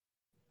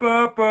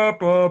Ba, ba,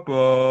 ba, ba.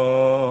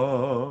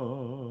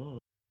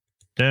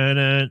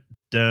 Da-da,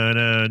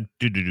 da-da,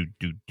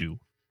 do-do-do-do-do.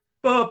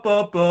 Ba,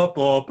 ba, ba,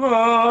 ba, ba.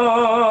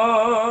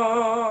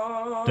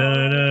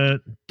 Da-da,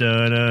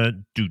 da-da,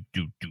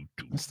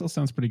 do-do-do-do. That still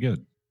sounds pretty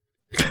good.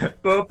 Ba,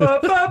 ba, ba,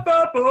 ba,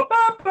 ba, ba,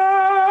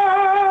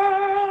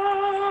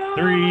 ba.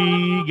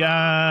 3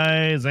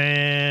 guys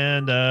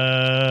and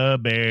a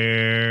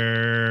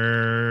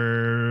bear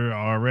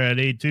are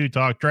ready to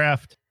talk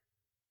draft.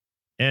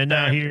 And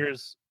now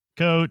here's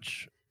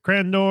Coach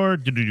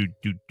Crandor.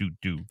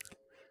 Do-do-do-do-do-do.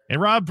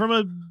 And Rob from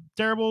a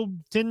terrible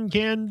tin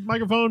can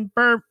microphone.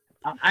 Burp.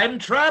 I'm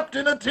trapped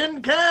in a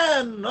tin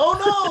can. Oh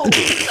no!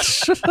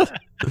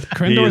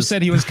 Crendor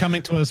said he was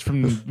coming to us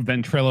from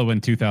Ventrilo in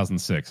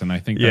 2006, and I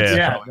think that's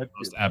probably the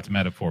most apt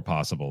metaphor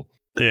possible.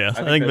 Yeah,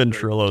 I think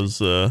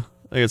Ventrilo's. I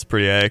think it's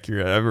pretty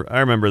accurate.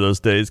 I remember those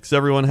days because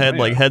everyone had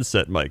like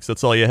headset mics.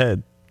 That's all you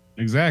had.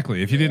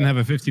 Exactly. If you didn't have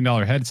a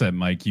 $15 headset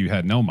mic, you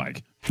had no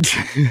mic.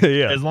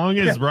 Yeah. As long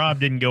as Rob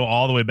didn't go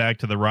all the way back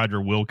to the Roger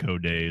Wilco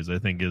days, I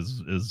think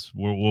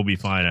we'll be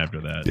fine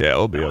after that. Yeah,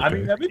 we'll be okay. I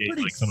mean, that'd be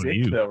pretty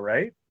sick, though,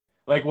 right?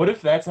 Like, what if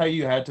that's how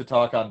you had to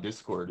talk on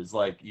Discord? Is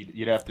like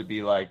you'd have to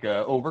be like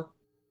over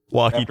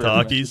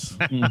walkie-talkies.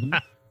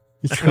 That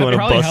would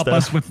probably help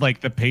us with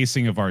like the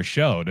pacing of our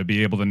show to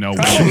be able to know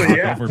when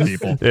to talk over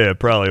people. Yeah,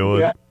 probably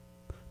would. Yeah.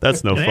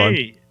 That's no fun.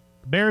 Hey,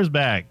 Bear's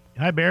back.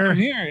 Hi, Bear. I'm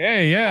here.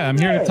 Hey, I'm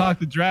here to talk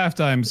the draft.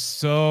 I'm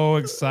so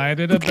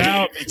excited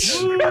about.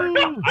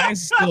 I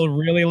still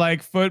really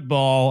like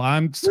football.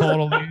 I'm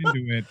totally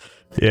into it.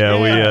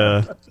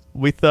 Yeah,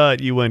 we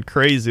thought you went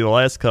crazy the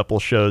last couple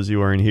shows you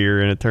weren't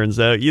here, and it turns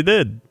out you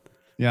did.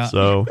 Yeah.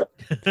 So.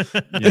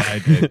 Yeah,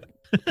 I did.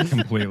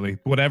 Completely.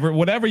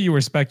 Whatever you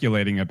were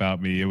speculating about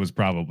me, it was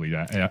probably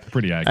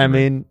pretty accurate. I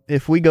mean,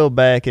 if we go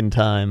back in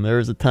time, there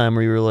was a time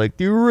where you were like,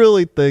 do you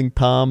really think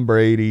Tom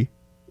Brady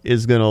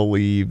is going to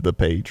leave the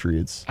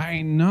Patriots?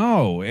 I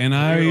know, and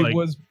I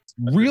was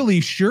really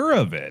sure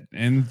of it,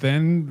 and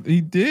then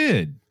he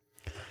did.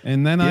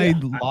 And then I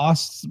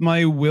lost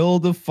my will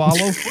to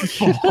follow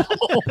football.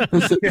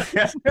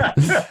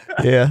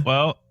 Yeah.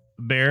 Well,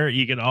 Bear,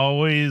 you can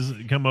always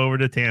come over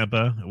to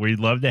Tampa. We'd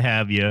love to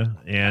have you.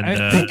 And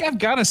I think I've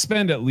got to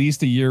spend at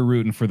least a year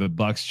rooting for the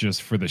Bucks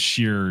just for the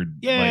sheer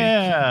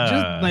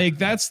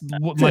that's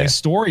my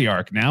story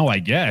arc now. I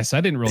guess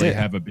I didn't really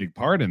have a big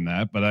part in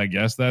that, but I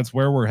guess that's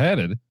where we're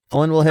headed.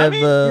 Oh, and we'll have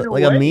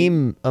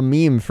a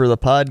meme for the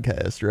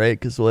podcast, right?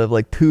 Because we'll have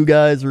like 2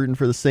 guys rooting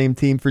for the same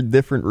team for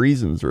different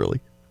reasons, really.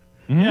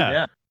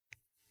 Yeah.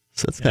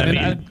 So it's kind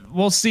of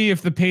we'll see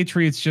if the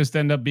Patriots just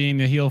end up being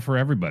the heel for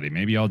everybody.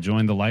 Maybe I'll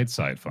join the light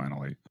side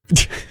finally.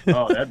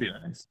 Oh, that'd be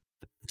nice.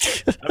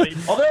 I mean,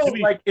 although,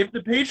 like, if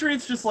the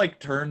Patriots just like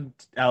turned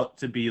out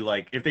to be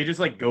like, if they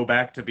just like go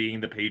back to being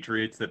the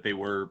Patriots that they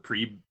were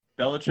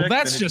pre-Belichick, well,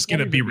 that's just going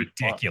to be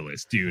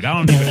ridiculous, dude. I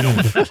don't even know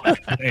what to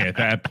say at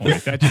that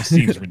point. That just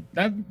seems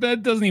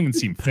that doesn't even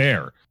seem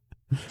fair.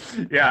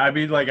 Yeah, I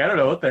mean, like, I don't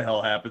know what the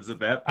hell happens at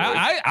that point.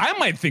 I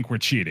might think we're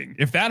cheating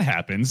if that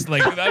happens.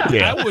 Like,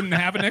 I wouldn't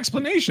have an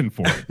explanation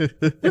for it.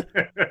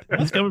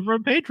 That's coming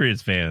from a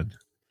Patriots fan.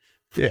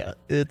 Yeah,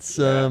 it's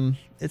going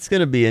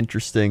to be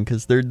interesting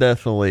because they're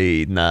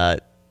definitely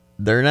not.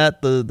 They're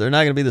not going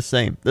to be the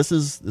same. This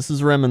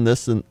is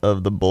reminiscent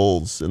of the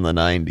Bulls in the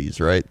 '90s,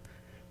 right?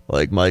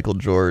 Like Michael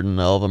Jordan,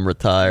 all of them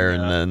retire,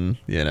 and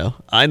then,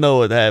 I know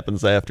what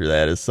happens after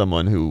that as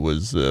someone who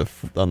was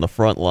on the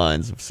front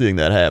lines of seeing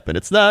that happen.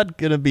 It's not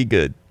going to be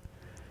good.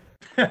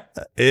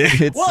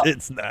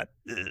 It's not.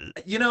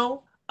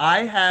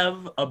 I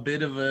have a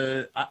bit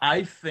of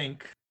I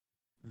think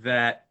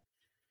that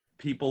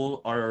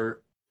people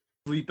are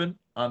sleeping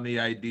on the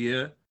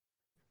idea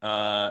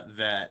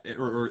that,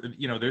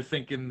 they're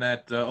thinking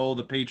that,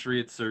 the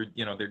Patriots are,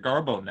 they're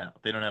Garbo now.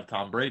 They don't have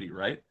Tom Brady,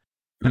 right?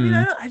 I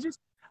mean,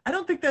 I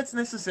don't think that's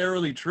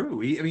necessarily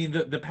true. I mean,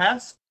 the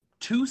past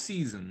 2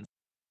 seasons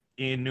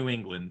in New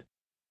England,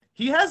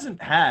 he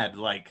hasn't had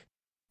like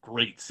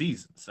great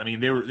seasons. I mean,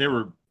 they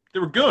were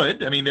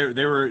good. I mean,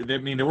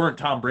 they weren't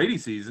Tom Brady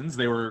seasons.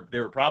 They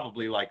were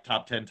probably like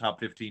top 10, top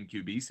 15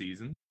 QB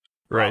seasons,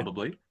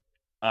 probably.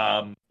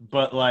 Right.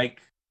 But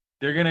like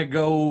they're gonna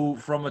go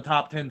from a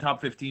top 10, top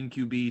 15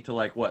 QB to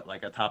like what,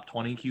 like a top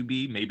 20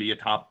 QB, maybe a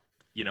top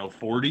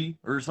 40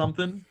 or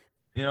something.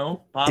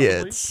 Possibly.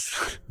 Yeah,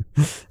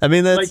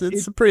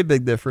 it's a pretty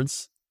big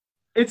difference.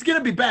 It's gonna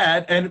be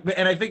bad, and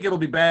I think it'll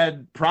be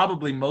bad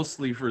probably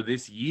mostly for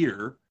this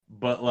year.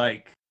 But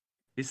like,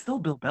 it's still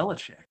Bill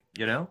Belichick,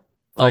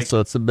 Also,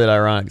 it's a bit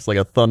ironic. It's like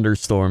a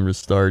thunderstorm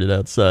just started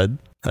outside.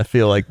 I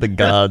feel like the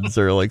gods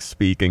are like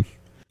speaking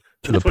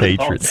to the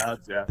Patriots.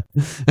 Gods, yeah.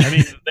 I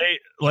mean,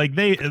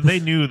 they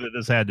knew that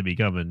this had to be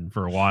coming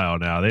for a while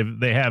now.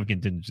 They have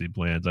contingency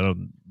plans.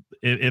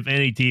 If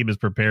any team is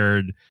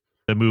prepared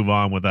to move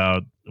on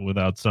without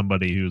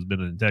somebody who's been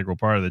an integral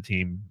part of the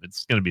team,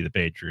 it's going to be the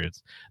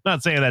Patriots.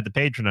 Not saying that to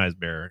patronize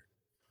Bear,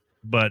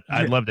 but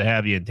I'd love to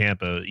have you in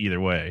Tampa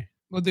either way.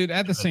 Well, dude,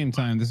 at the same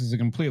time, this is a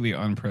completely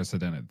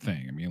unprecedented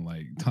thing. I mean,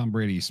 like, Tom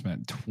Brady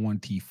spent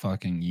 20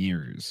 fucking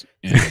years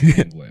in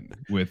England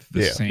with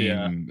the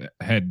same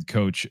head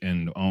coach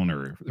and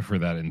owner for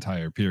that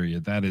entire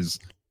period. That is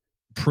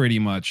pretty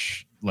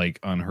much like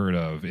unheard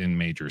of in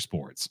major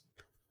sports.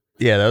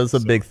 Yeah, that was a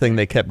big thing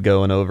they kept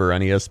going over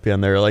on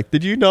ESPN. They were like,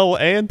 did you know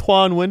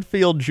Antoine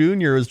Winfield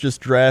Jr. was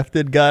just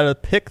drafted, got a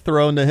pick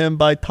thrown to him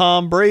by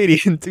Tom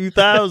Brady in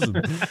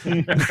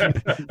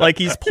 2000? Like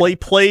he's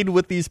played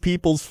with these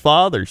people's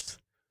fathers.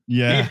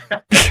 Yeah.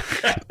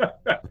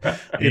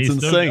 It's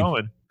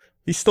insane.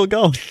 He's still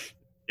going.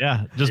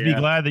 Yeah, just be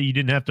glad that you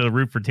didn't have to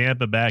root for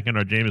Tampa back in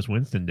our Jameis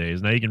Winston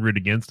days. Now you can root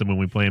against him when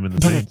we play him in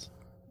the Saints.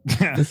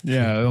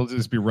 Yeah, he'll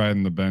just be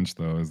riding the bench,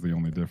 though, is the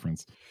only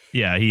difference.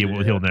 Yeah,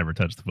 he'll never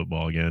touch the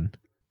football again.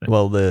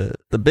 Well, the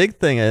big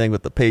thing I think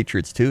with the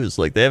Patriots too is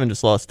like they haven't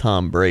just lost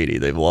Tom Brady;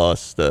 they've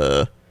lost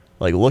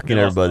like looking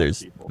at everybody.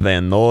 There's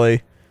Van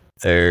Noy,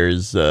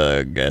 there's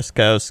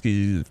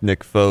Gostkowski,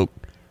 Nick Folk.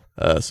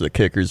 So the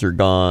kickers are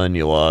gone.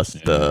 You lost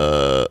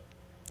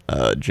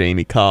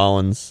Jamie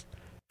Collins,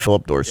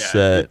 Philip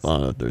Dorsett. I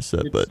don't know if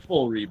Dorsett, but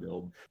full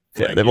rebuild.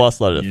 Yeah, they've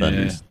lost a lot of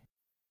defenders.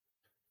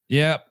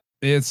 Yeah.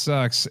 It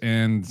sucks,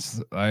 and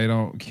I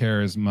don't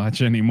care as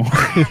much anymore.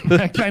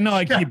 I know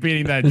I keep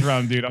beating that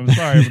drum, dude. I'm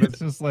sorry, but it's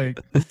just like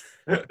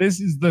this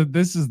is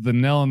the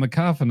nail in the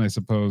coffin, I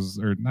suppose.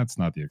 Or that's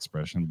not the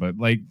expression, but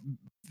like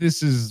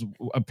this is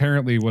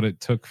apparently what it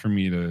took for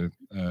me to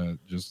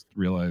just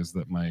realize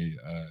that my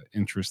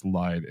interest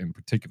lied in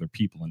particular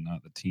people and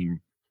not the team,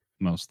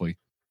 mostly.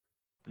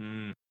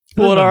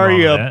 What are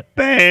you, a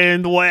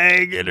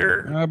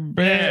bandwagoner? A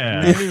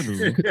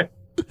bandwagoner.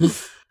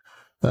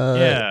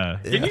 Yeah.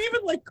 Can you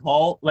even like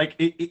call like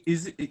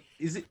is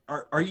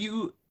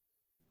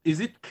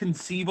it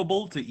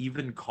conceivable to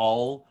even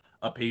call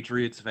a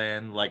Patriots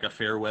fan like a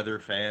fair weather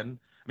fan?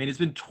 I mean, it's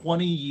been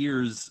 20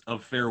 years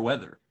of fair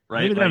weather,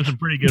 right? Maybe have some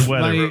pretty good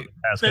weather over the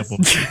past couple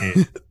of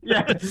days.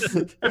 Yeah,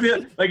 I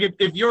mean, like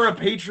if you're a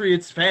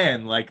Patriots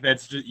fan, like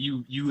that's just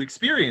you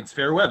experience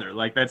fair weather,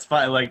 like that's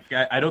fine. Like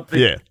I don't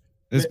think,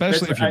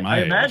 especially if you're my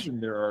age. I imagine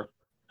there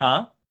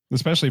are,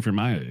 especially if you're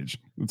my age.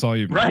 That's all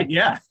you've right,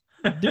 yeah.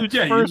 Dude's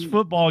first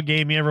football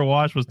game he ever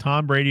watched was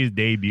Tom Brady's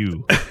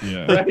debut.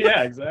 Yeah,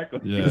 yeah, exactly.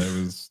 Yeah, it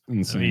was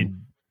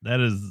insane. I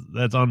mean,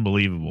 that's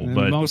unbelievable. It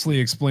but mostly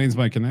explains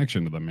my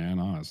connection to the man,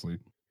 honestly.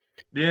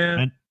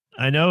 Yeah,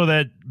 I know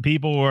that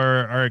people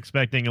are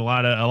expecting a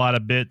lot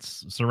of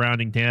bits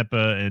surrounding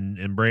Tampa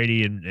and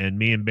Brady and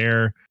me and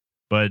Bear,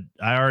 but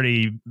I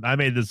made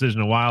the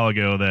decision a while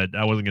ago that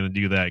I wasn't going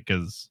to do that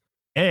because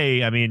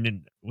A, I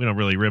mean, we don't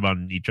really rib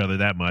on each other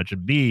that much,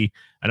 and B,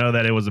 I know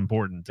that it was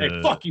important to.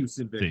 Hey, fuck you,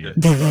 Sinvicta.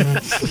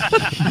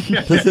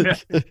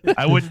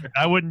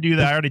 I wouldn't do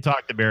that. I already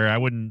talked to Barry. I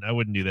wouldn't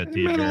do that to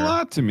you. It meant a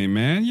lot to me,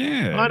 man.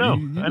 Yeah, I know.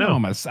 I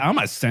know. I'm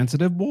a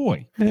sensitive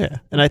boy. Yeah,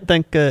 and I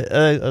think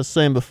I was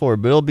saying before,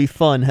 but it'll be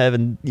fun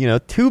having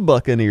two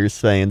Buccaneers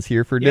fans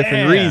here for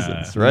different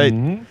reasons, right?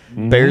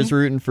 Mm-hmm. Bears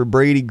rooting for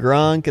Brady,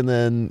 Gronk, and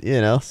then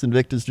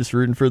Sinvicta's just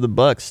rooting for the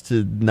Bucks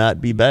to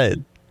not be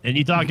bad. And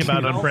you talk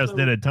about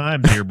unprecedented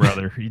times here,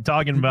 brother. You're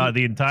talking about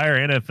the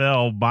entire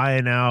NFL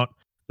buying out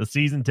the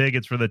season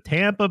tickets for the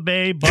Tampa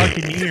Bay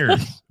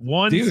Buccaneers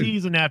one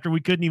season after we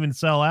couldn't even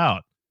sell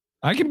out.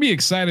 I can be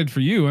excited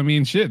for you. I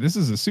mean, shit, this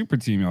is a super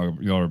team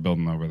y'all are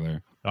building over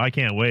there. I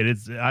can't wait.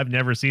 I've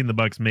never seen the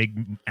Bucs make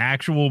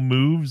actual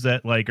moves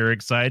that like are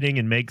exciting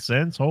and make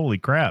sense. Holy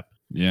crap.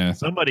 Yeah.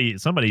 Somebody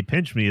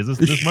pinch me.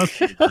 This must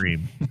be a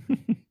dream.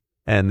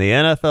 And the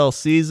NFL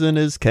season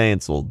is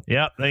canceled.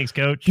 Yep. Thanks,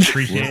 Coach.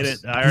 Appreciate it.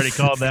 I already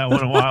called that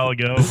one a while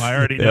ago. I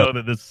already know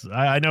that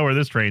I know where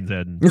this train's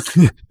heading.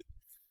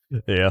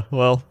 Yeah.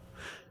 Well,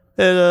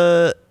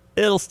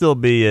 it'll still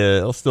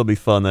be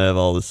fun to have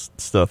all this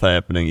stuff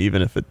happening,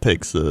 even if it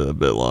takes a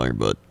bit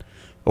longer.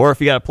 Or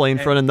if you got to play in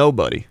front of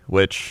nobody,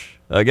 which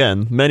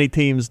again many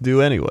teams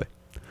do anyway.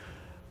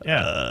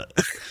 Yeah.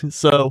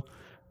 So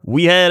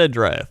we had a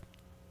draft,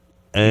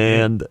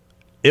 and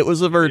it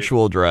was a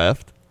virtual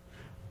draft.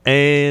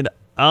 And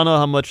I don't know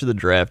how much of the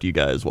draft you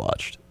guys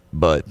watched,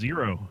 but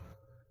 0.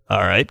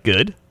 All right,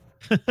 good.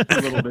 A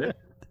little bit.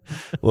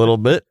 A little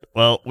bit.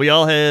 Well, we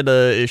all had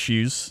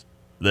issues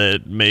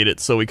that made it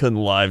so we couldn't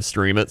live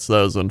stream it, so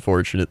that was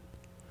unfortunate.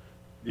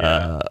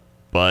 Yeah.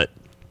 But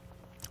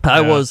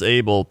I was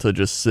able to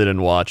just sit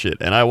and watch it,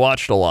 and I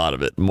watched a lot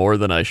of it, more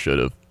than I should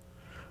have.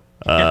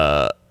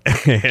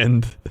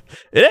 And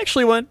it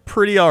actually went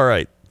pretty all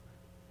right.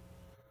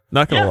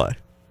 Not gonna lie.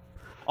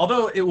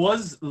 Although it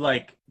was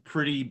like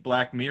pretty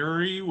Black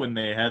Mirror-y when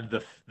they had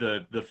the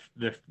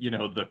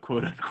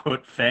quote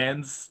unquote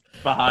fans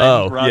behind.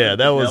 Oh, Robert yeah,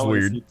 that was Goodell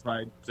as weird. he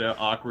tried to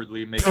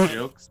awkwardly make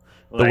jokes.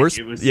 The worst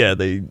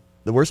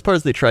part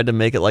is they tried to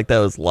make it like that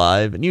was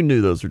live, and you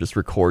knew those were just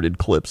recorded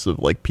clips of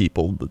like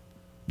people that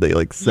they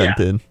like sent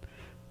in.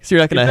 So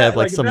you're not gonna have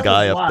like some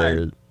guy up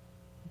there.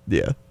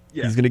 Yeah,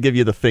 he's gonna give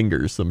you the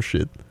finger or some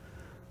shit.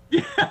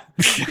 Yeah.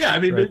 I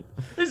mean, Right.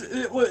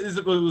 it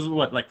was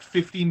what, like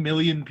 50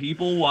 million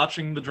people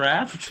watching the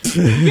draft?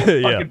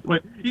 Yeah.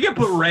 You can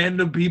put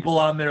random people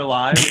on there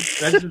live.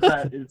 That's just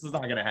not, it's just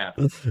not gonna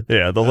happen.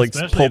 Yeah, they'll like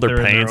Especially pull if their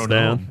they're in pants own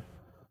down. home.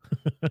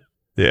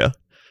 Yeah.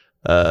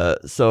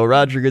 So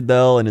Roger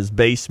Goodell in his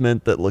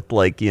basement that looked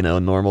like,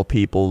 normal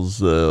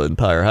people's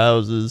entire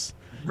houses.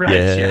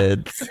 Right?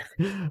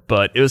 Yeah.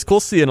 But it was cool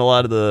seeing a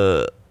lot of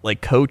the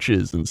like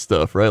coaches and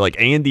stuff, right? Like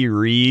Andy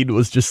Reid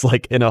was just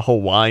like in a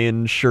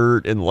Hawaiian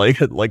shirt in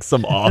like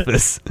some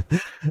office.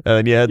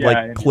 And you had like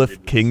Andy Cliff Reid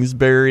was-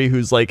 Kingsbury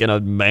who's like in a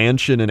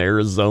mansion in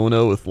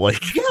Arizona with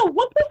like Yeah.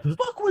 What the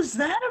fuck was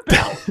that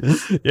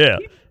about? yeah.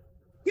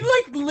 He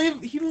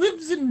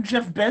lives in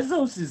Jeff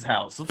Bezos's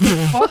house. What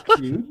the fuck,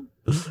 dude?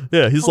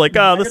 Yeah, he's like,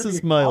 this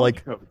is my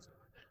like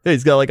yeah,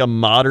 he's got like a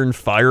modern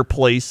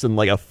fireplace and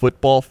like a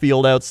football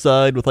field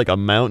outside with like a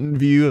mountain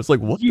view. It's like,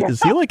 what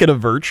is he like in a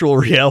virtual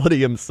reality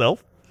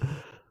himself?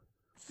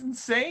 It's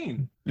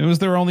insane. It was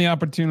their only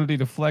opportunity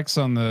to flex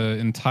on the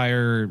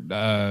entire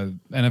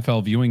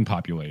NFL viewing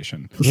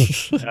population.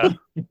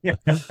 Yeah.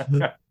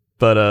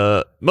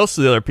 But most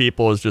of the other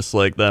people is just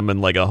like them in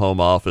like a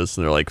home office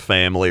and they're like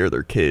family or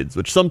their kids,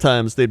 which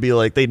sometimes they'd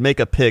make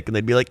a pick and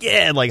they'd be like,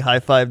 yeah, and like high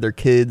five their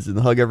kids and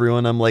hug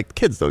everyone. I'm like,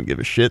 kids don't give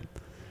a shit.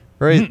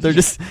 Right? They're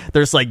just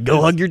like,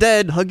 go hug your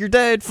dad,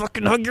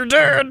 fucking hug your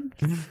dad.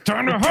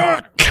 Time to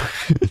hug.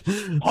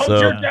 Hug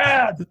your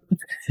dad.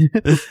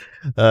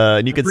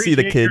 And you can see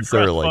the Appreciate kids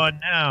your are trust like fund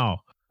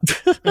now.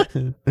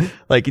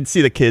 like you can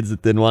see the kids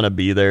that didn't want to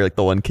be there, like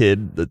the one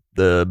kid, the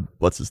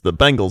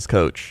Bengals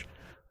coach,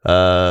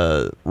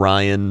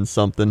 Ryan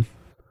something.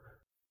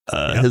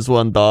 His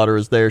one daughter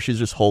is there. She's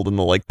just holding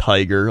the like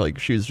tiger. Like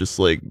she's just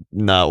like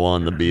not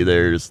wanting to be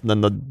there.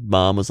 Then the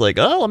mom was like,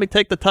 "Oh, let me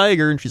take the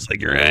tiger," and she's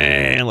like,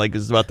 like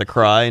is about to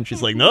cry, and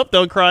she's like, "Nope,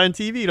 don't cry on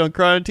TV. Don't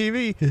cry on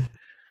TV."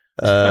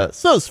 So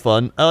it's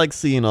fun. I like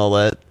seeing all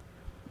that.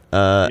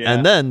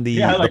 And then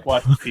I like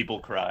watching people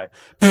cry.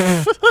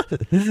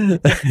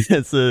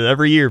 it's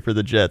every year for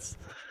the Jets.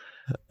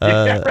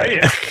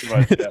 Right.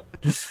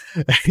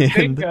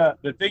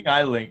 The thing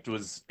I linked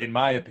was, in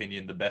my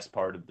opinion, the best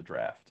part of the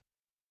draft,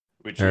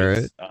 which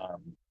is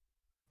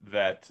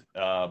that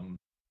Bill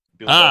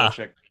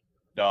Belichick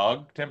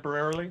dog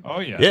temporarily. Oh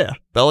yeah. Yeah,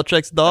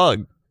 Belichick's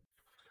dog.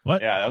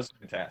 What? Yeah, that was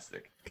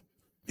fantastic.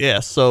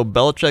 Yeah, so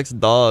Belichick's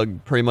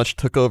dog pretty much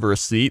took over a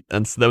seat,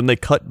 and so then when they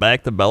cut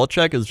back to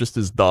Belichick, it was just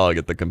his dog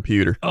at the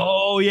computer.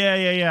 Oh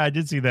yeah. I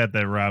did see that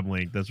Rob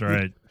link. That's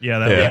right. Yeah,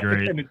 that was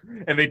great.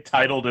 And they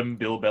titled him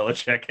Bill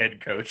Belichick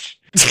head coach.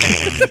 It's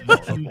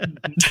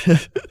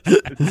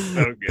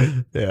so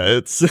good. Yeah,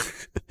 it's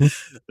The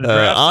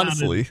draft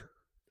honestly.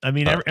 I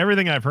mean,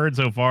 everything I've heard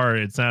so far,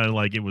 it sounded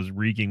like it was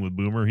reeking with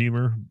boomer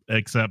humor,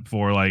 except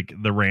for like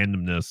the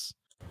randomness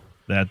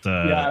that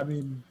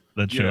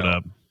that showed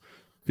up.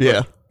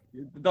 Yeah,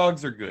 The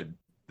dogs are good.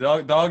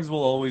 Dogs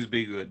will always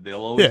be good.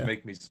 They'll always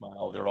make me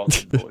smile. They're all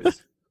good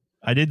boys.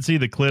 I did see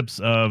the clips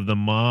of the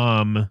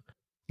mom,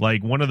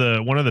 like one of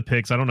the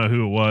picks. I don't know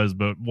who it was,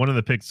 but one of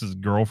the picks'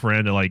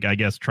 girlfriend, like I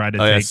guess tried to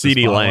take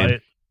CeeDee Lamb.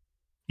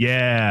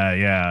 Yeah,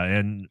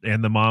 and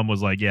the mom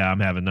was like, "Yeah,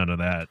 I'm having none of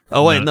that."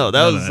 Oh wait, no,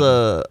 that was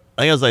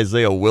I think it was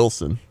Isaiah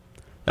Wilson,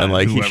 and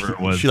like whoever it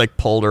was. she like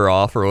pulled her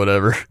off or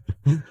whatever.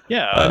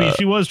 Yeah, I mean,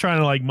 she was trying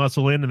to like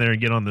muscle in there and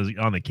get on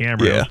the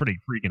camera. Yeah. It was pretty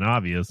freaking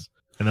obvious.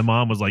 And the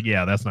mom was like,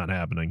 "Yeah, that's not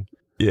happening."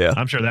 Yeah,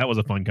 I'm sure that was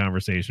a fun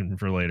conversation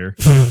for later.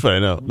 I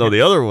know. No, the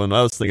other one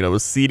I was thinking of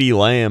was CeeDee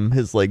Lamb.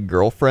 His like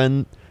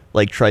girlfriend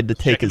like tried to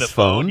take Checking his the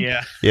phone.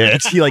 Yeah. Yeah,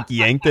 she like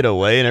yanked it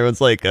away, and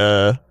everyone's like,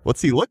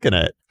 what's he looking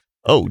at?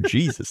 Oh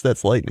Jesus,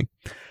 that's lightning.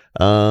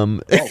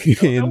 And-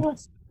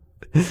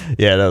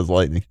 yeah, that was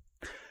lightning.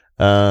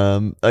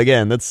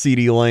 Again, that's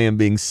CeeDee Lamb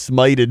being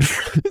smited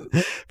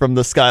from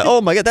the sky.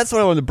 Oh my god, that's what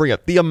I wanted to bring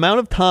up. The amount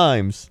of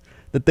times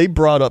that they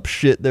brought up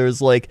shit.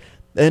 There's like,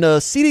 and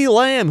CeeDee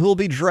Lamb who will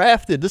be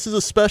drafted. This is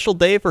a special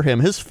day for him.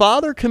 His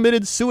father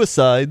committed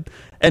suicide,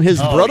 and his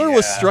brother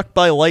was struck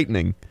by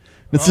lightning.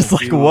 It's just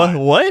like,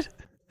 what?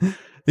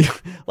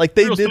 Like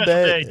they Real did special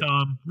that. day,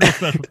 Tom. Real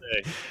special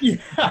day.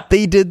 Yeah.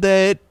 They did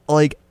that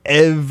like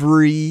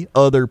every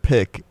other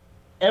pick.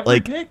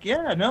 Every pick,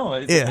 yeah, no,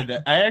 I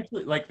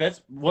actually like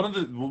that's one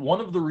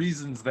of the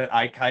reasons that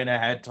I kind of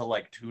had to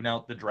like tune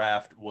out the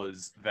draft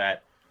was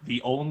that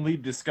the only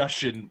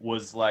discussion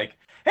was like,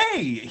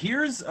 hey,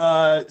 here's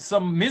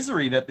some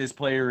misery that this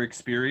player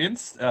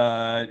experienced.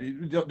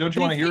 Don't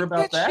you want to hear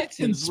about that? Shit's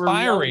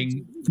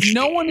inspiring.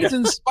 No one is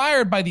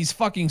inspired by these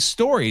fucking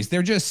stories.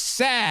 They're just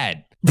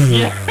sad.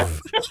 Yeah.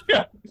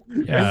 Yeah.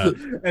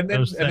 And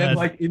then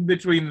like in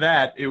between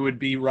that, it would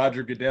be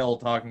Roger Goodell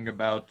talking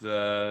about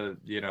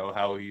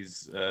how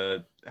he's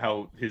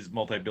how his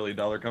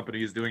multi-billion-dollar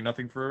company is doing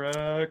nothing for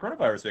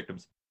coronavirus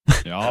victims.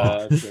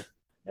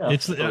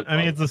 It's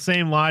the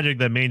same logic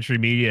that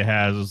mainstream media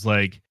has. Is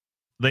like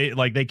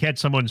they catch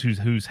someone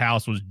whose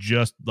house was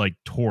just like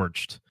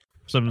torched,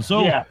 something.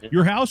 So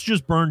your house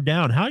just burned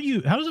down. How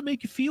does it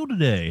make you feel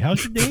today?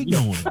 How's your day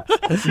going?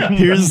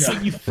 Here's how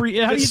do you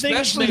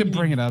especially to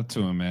bring it up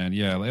to him, man.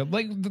 Yeah,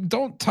 like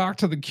don't talk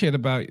to the kid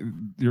about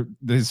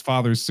his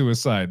father's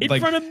suicide. In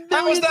like, front of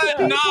how is that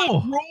people?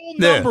 not rule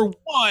number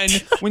one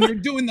when you're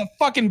doing the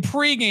fucking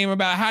pregame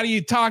about how do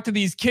you talk to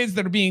these kids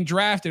that are being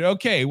drafted?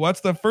 Okay,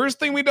 what's the first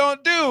thing we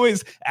don't do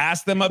is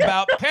ask them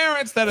about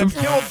parents that have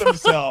killed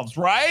themselves,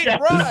 right?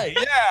 Right,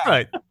 yeah.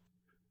 Right.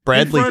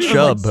 Bradley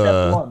Chubb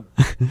Chubb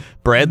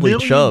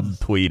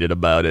tweeted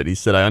about it. He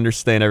said, I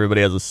understand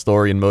everybody has a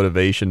story and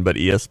motivation, but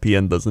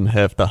ESPN doesn't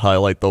have to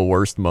highlight the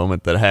worst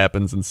moment that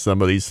happens in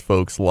some of these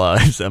folks'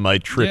 lives. Am I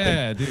tripping?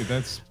 Yeah, dude,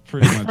 that's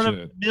pretty much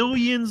it.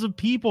 Millions of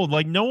people.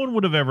 Like, no one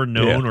would have ever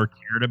known or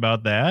cared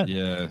about that.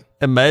 Yeah.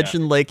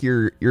 Imagine like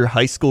your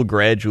high school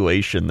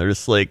graduation. They're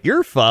just like,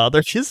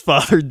 his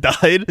father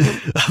died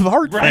of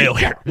heart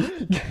failure.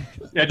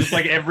 Yeah, just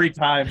like every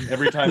time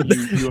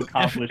you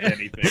accomplish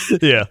anything.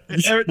 Yeah.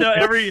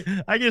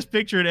 I just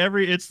pictured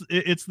it's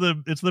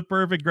the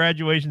perfect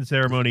graduation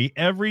ceremony.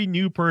 Every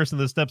new person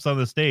that steps on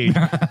the stage,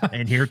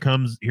 and here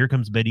comes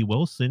Betty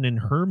Wilson, and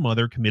her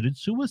mother committed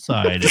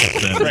suicide.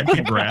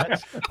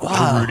 Congrats.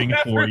 We're rooting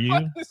for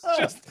you. It's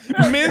just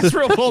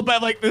miserable by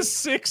like the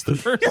sixth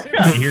person.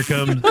 Here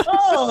comes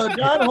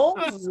John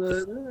Holmes.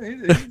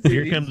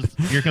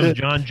 Here comes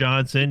John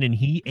Johnson, and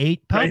he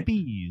ate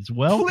puppies.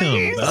 Welcome.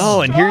 Please.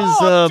 Oh, and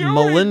here's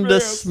Melinda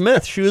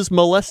Smith. She was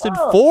molested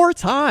 4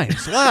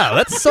 times. Wow,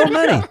 that's so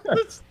many.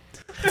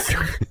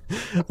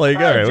 Like,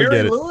 all right, we Jerry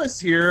get it. Lewis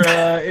here.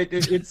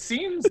 It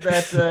seems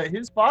that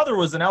his father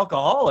was an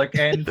alcoholic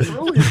and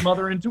threw his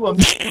mother into a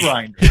meat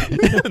grinder.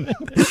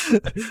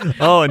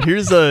 Oh, and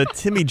here's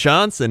Timmy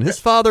Johnson. His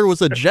father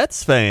was a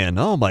Jets fan.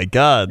 Oh my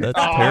God, that's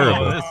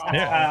terrible.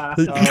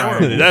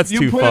 That's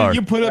too far.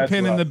 You put a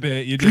pin in the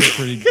bit. You did it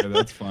pretty good.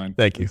 That's fine.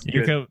 Thank you.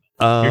 Here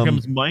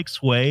comes Mike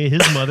Sway.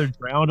 His mother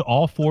drowned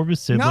all 4 of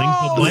his siblings,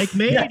 but Mike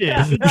made it.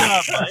 Good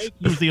job, Mike.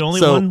 He was the only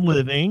one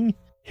living.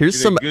 Here's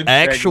some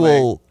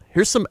actual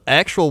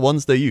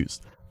ones they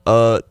used.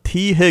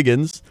 T.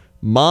 Higgins,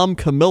 Mom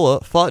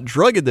Camilla fought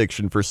drug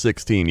addiction for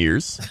 16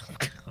 years.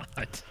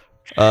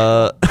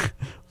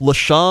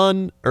 LaVisca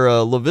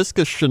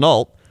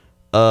Chenault,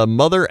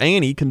 Mother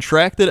Annie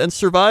contracted and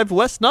survived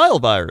West Nile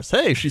virus.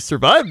 Hey, she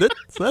survived it,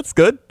 so that's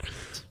good.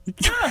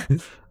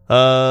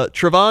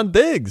 Trevon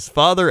Diggs,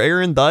 Father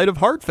Aaron died of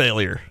heart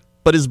failure,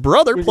 but his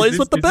brother plays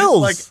with the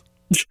Bills.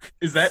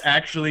 Is that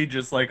actually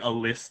just like a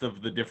list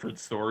of the different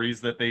stories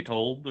that they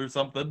told or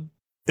something?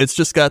 It's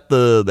just got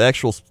the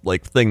actual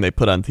like thing they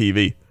put on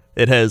TV.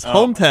 It has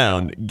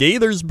hometown,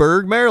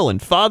 Gaithersburg,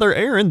 Maryland. Father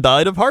Aaron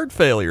died of heart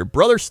failure.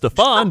 Brother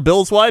Stefan,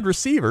 Bills wide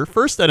receiver.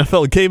 First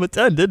NFL game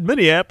attended.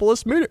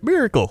 Minneapolis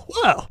Miracle.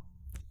 Wow.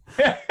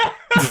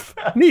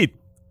 Neat.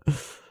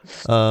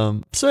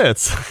 So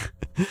it's,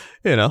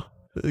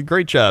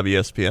 great job,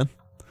 ESPN.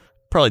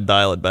 Probably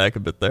dial it back a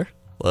bit there.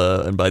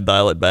 And by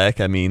dial it back,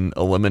 I mean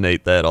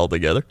eliminate that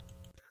altogether.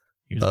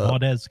 Here's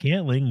Valdez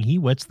Scantling. He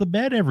wets the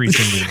bed every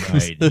single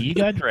night. He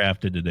got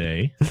drafted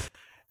today.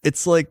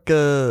 It's like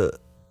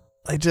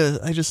I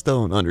just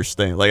don't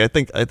understand. Like I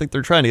think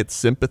they're trying to get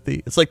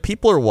sympathy. It's like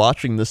people are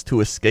watching this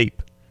to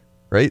escape,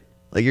 right?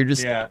 Like you're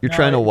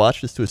trying to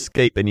watch this to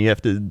escape, and you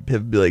have to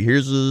be like,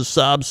 here's a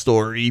sob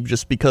story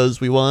just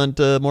because we want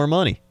more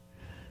money.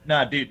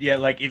 Nah, dude. Yeah,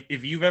 like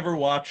if you've ever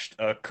watched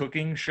a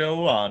cooking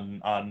show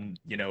on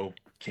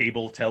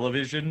cable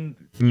television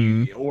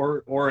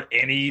or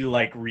any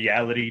like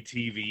reality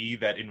TV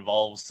that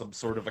involves some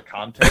sort of a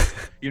contest,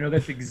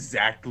 that's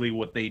exactly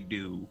what they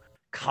do.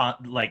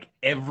 Like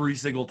every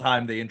single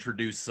time they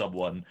introduce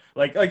someone,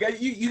 like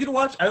you could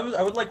watch.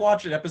 I would like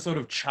watch an episode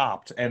of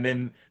Chopped, and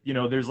then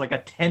there's like a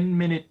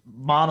 10-minute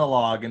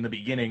monologue in the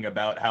beginning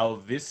about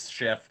how this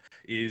chef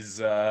is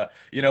their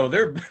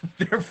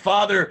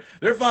father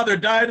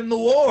died in the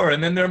war,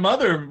 and then their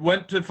mother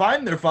went to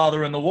find their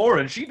father in the war,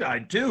 and she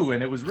died too,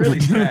 and it was really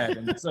sad.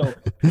 And so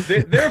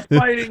they're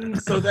fighting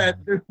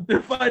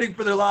they're fighting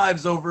for their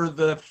lives over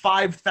the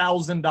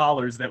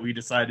 $5,000 that we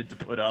decided to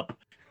put up.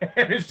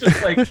 And it's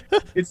just like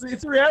it's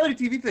a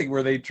reality TV thing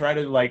where they try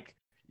to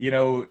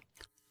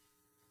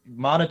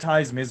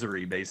monetize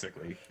misery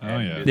basically. Oh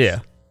yeah. Yeah.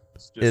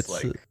 It's just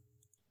like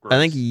I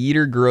think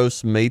Yeater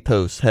Gross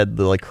Matos had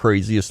the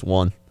craziest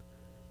one.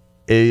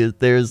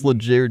 There's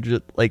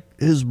legit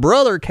his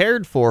brother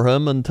cared for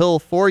him until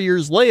 4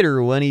 years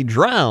later when he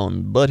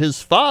drowned, but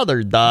his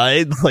father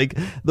died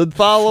the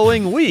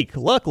following week.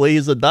 Luckily,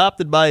 he's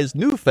adopted by his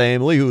new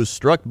family who was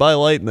struck by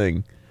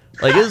lightning.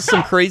 It's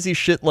some crazy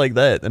shit like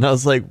that, and I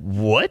was like,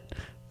 what?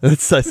 I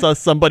saw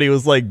somebody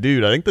was like,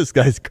 dude, I think this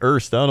guy's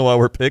cursed. I don't know why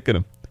we're picking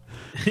him.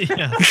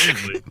 Yeah,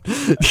 seriously.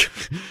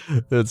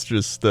 It's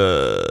just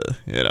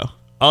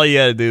all you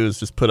gotta do is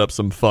just put up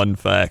some fun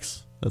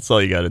facts. That's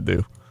all you gotta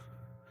do.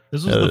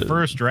 This was the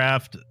first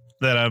draft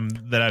that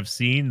I've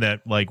seen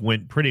that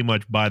went pretty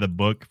much by the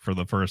book for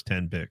the first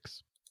 10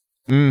 picks.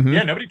 Mm-hmm.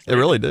 Yeah, nobody. It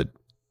really did.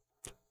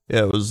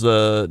 Yeah, it was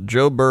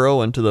Joe Burrow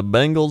went to the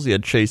Bengals. You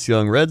had Chase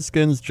Young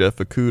Redskins, Jeff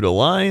Okudah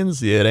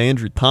Lions. You had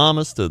Andrew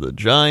Thomas to the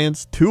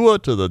Giants, Tua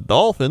to the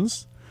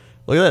Dolphins.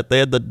 Look at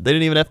that. They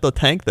didn't even have to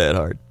tank that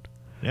hard.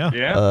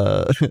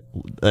 Yeah.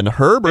 And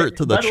Herbert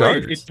to the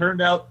Chargers. Way, it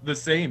turned out the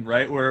same,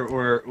 right?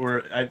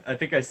 Where I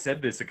think I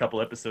said this a couple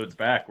episodes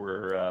back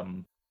where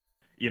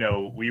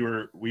we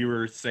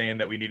were saying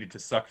that we needed to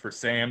suck for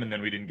Sam, and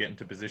then we didn't get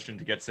into position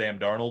to get Sam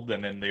Darnold,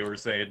 and then they were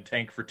saying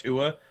tank for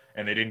Tua,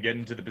 and they didn't get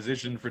into the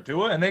position for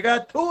Tua, and they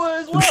got Tua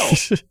as well.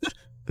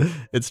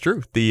 It's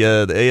true. The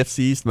AFC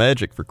East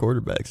magic for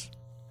quarterbacks.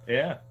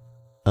 Yeah.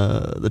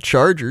 The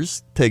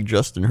Chargers take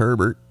Justin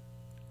Herbert.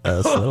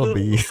 So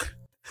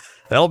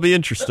that'll be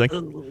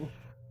interesting.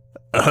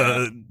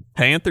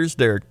 Panthers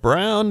Derek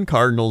Brown,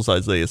 Cardinals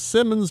Isaiah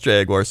Simmons,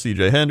 Jaguars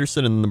CJ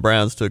Henderson, and the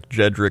Browns took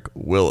Jedrick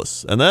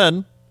Willis. And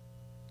then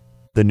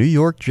the New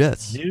York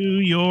Jets. New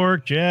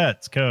York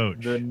Jets,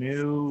 coach. The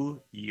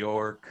New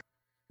York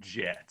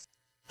Jets.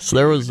 So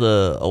there was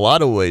a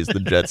lot of ways the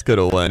Jets could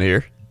have went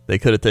here. They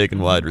could have taken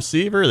wide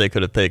receiver. They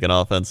could have taken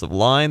offensive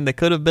line. They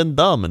could have been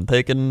dumb and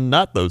taken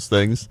not those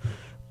things.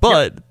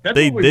 But that's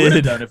they what we would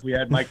have did. done if we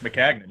had Mike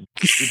McCagnon.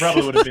 We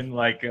probably would have been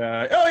like,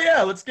 oh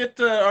yeah, let's get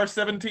our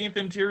 17th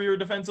interior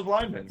defensive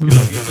lineman.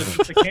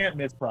 He's a can't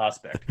miss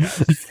prospect,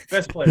 guys.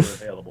 Best player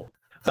available.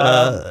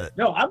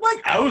 No,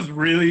 I was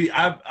really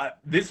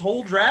this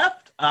whole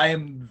draft I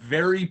am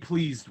very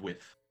pleased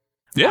with.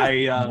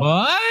 Yeah.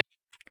 What?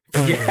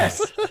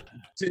 Yes.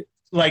 To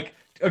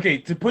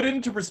put it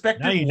into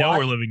perspective. Now you know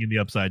we're living in the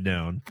upside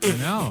down.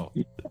 No.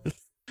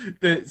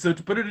 So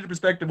to put it into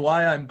perspective,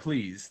 why I'm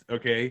pleased.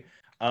 Okay.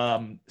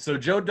 So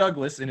Joe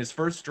Douglas in his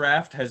first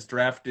draft has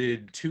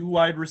drafted two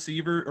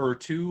offensive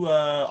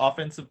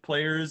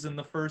players in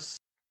the first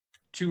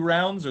 2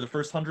 rounds or the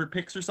first 100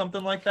 picks or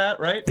something like that,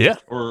 right? Yeah.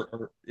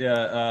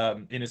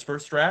 In his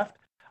first draft,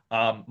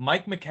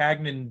 Mike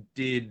McCagnon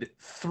did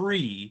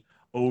 3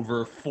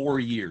 over 4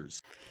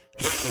 years.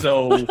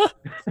 So,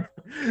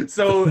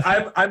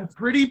 I'm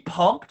pretty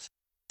pumped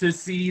to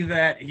see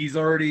that he's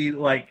already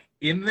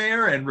in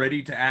there and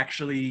ready to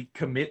actually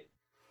commit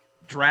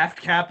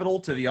draft capital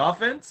to the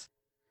offense.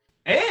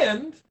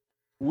 And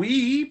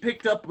we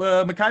picked up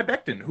Mekhi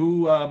Becton,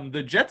 who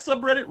the Jets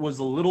subreddit was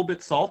a little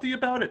bit salty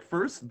about at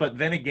first, but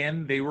then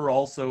again, they were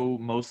also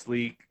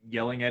mostly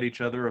yelling at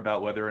each other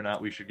about whether or not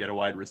we should get a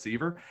wide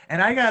receiver.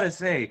 And I gotta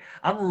say,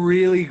 I'm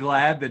really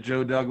glad that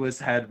Joe Douglas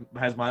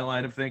has my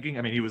line of thinking.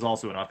 I mean, he was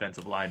also an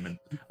offensive lineman,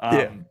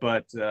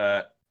 but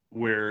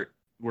where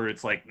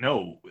it's like,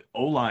 no,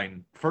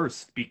 O-line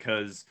first,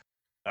 because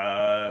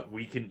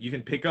you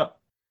can pick up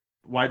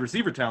wide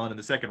receiver talent in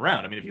the second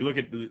round. I mean, if you look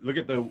at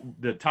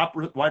the top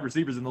wide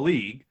receivers in the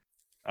league,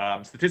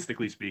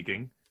 statistically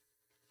speaking,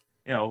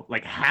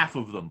 half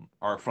of them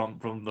are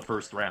from the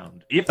first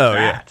round. If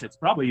it's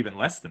probably even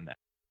less than that.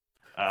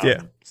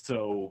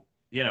 So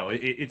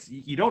it's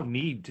you don't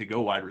need to go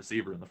wide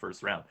receiver in the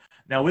first round.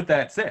 Now, with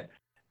that said,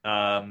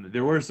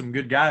 there were some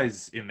good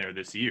guys in there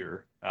this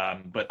year,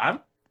 but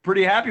I'm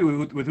pretty happy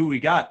with who we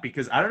got,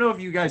 because I don't know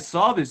if you guys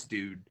saw this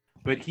dude,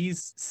 but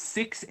he's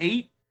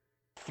 6'8".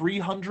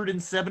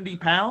 370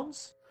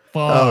 pounds.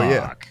 Fuck. Oh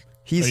yeah,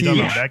 he's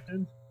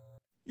Becton?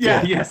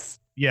 Yeah. Yes.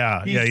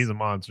 Yeah. He's a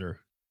monster.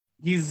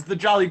 He's the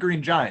Jolly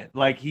Green Giant.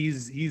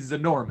 He's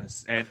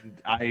enormous, and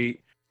they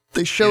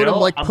showed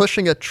him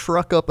pushing a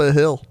truck up a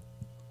hill.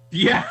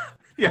 Yeah.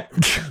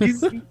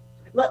 He's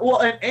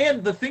well,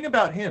 and the thing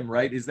about him,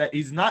 right, is that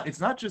it's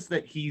not just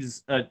that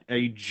he's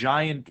a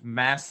giant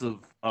mass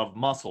of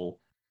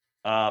muscle.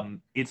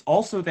 It's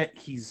also that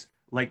he's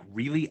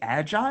really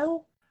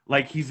agile.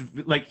 He's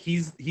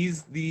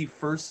the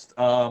first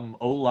O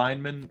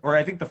lineman, or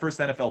I think the first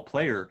NFL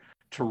player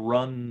to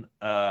run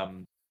a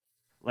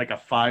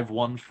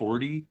 5'1"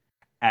 40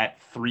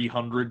 at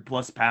 300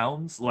 plus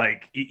pounds.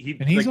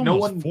 He's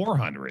almost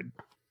 400.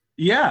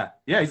 Yeah,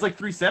 he's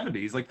 370.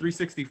 He's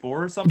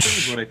 364 or something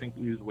is what I think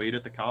he was weighed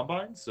at the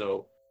combine.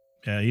 So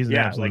yeah, he's an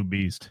absolute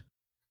beast,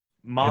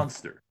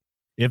 monster.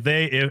 If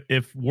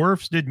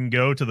Wirfs didn't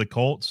go to the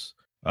Colts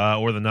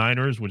or the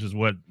Niners, which is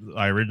what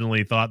I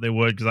originally thought they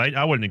would, because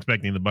I wasn't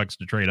expecting the Bucs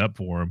to trade up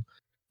for him,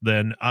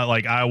 then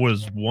I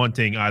was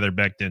wanting either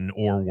Becton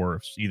or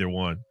Wirfs, either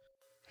one.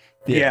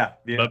 Yeah.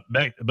 But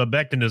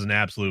Becton is an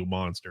absolute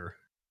monster.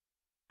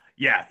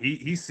 Yeah,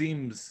 he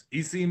seems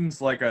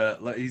like a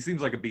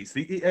beast.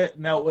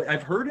 Now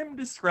I've heard him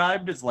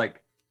described as kind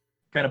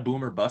of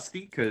boomer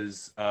busty,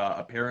 because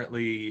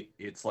apparently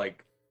it's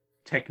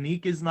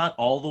technique is not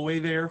all the way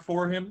there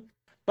for him,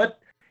 but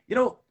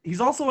he's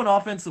also an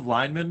offensive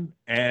lineman,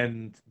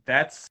 and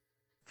that's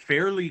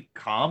fairly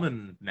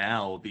common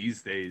now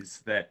these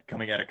days, that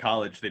coming out of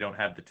college they don't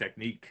have the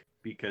technique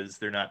because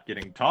they're not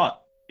getting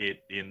taught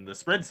it in the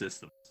spread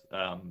systems,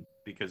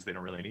 because they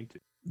don't really need to.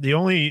 The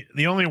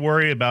only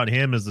worry about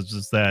him is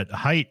just that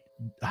height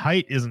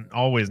isn't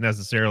always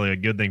necessarily a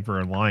good thing for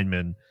a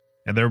lineman,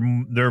 and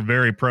they're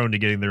very prone to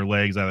getting their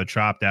legs either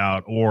chopped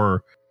out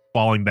or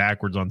falling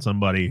backwards on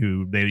somebody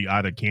who they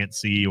either can't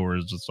see or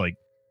is just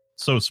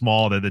so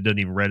small that it doesn't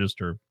even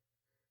register.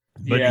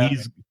 But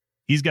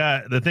he's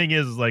got, the thing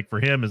is like for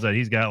him is that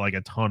he's got like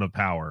a ton of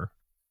power.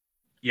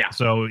 Yeah.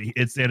 So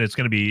it's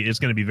going to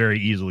be very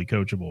easily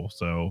coachable.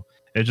 So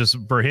it's just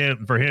for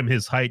him,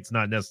 his height's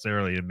not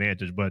necessarily an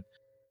advantage, but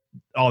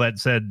all that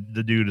said,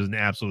 the dude is an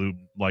absolute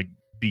like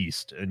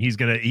beast, and he's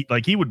going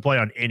to he would play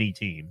on any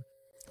team.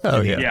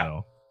 Oh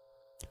yeah.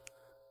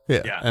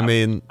 Yeah. I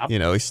mean,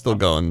 he's still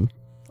going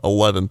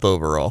 11th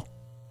overall.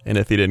 And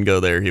if he didn't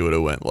go there, he would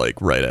have went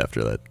like right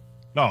after that.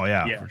 Oh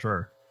yeah, for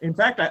sure. In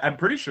fact, I'm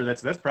pretty sure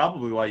that's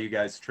probably why you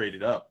guys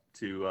traded up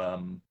to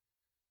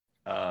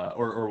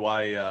or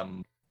why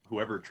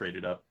whoever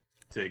traded up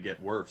to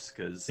get Wirfs,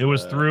 because it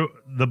was through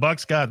the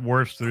Bucks got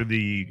Wirfs through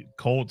the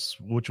Colts,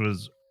 which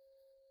was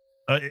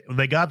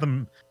they got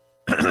them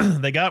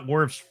they got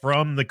Wirfs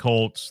from the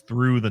Colts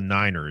through the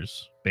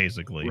Niners,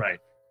 basically. Right.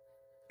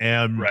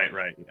 And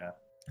right, yeah.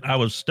 I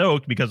was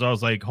stoked because I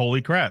was like,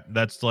 holy crap,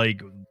 that's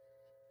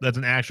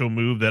an actual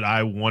move that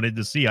I wanted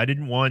to see. I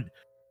didn't want,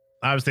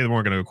 obviously they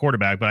weren't going to go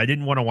quarterback, but I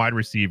didn't want a wide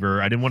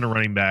receiver. I didn't want a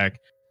running back.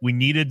 We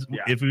needed,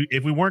 if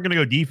we weren't going to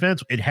go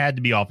defense, it had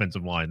to be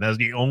offensive line. That was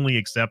the only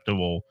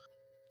acceptable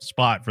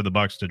spot for the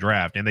Bucks to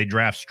draft. And they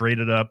draft straight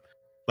it up.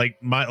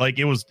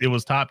 It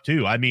was top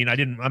two. I mean,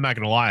 I'm not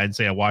going to lie and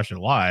say I watched it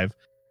live,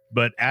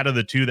 but out of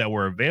the two that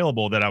were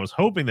available that I was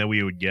hoping that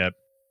we would get,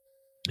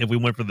 if we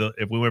went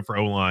for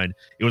O-line,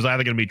 it was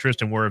either going to be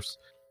Tristan Wirfs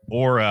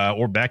or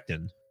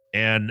Becton.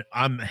 And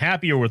I'm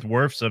happier with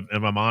Wirfs, if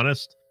I'm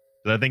honest,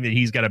 because I think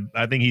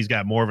he's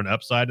got more of an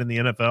upside in the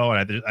NFL,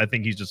 and I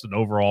think he's just an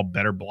overall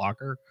better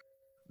blocker.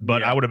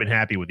 But I would have been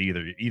happy with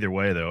either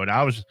way, though. And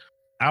I was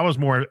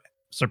more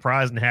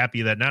surprised and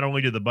happy that not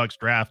only did the Bucks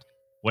draft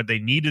what they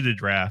needed to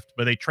draft,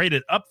 but they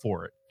traded up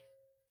for it.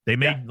 They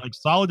made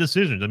solid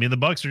decisions. I mean, the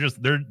Bucks are just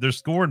they're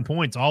scoring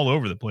points all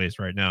over the place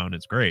right now, and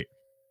it's great,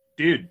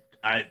 dude.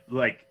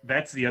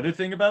 That's the other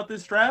thing about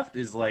this draft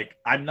is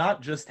I'm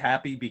not just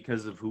happy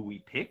because of who we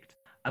picked.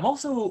 I'm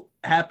also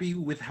happy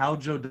with how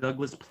Joe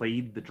Douglas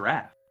played the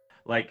draft.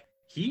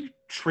 He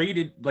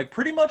traded,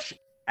 pretty much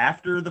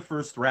after the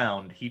first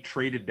round, he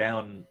traded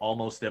down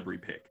almost every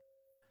pick.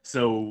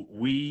 So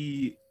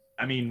we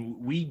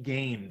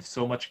gained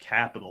so much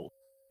capital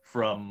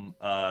from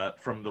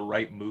the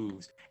right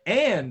moves.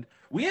 And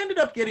we ended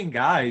up getting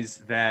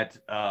guys that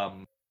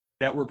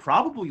were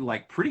probably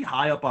pretty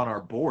high up on our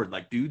board,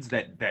 dudes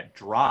that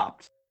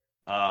dropped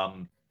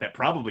that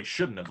probably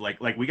shouldn't have.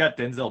 We got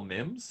Denzel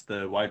Mims,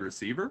 the wide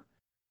receiver,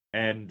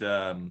 and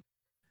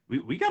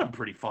we got him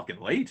pretty fucking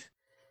late.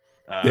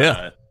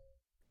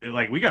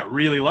 We got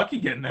really lucky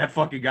getting that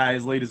fucking guy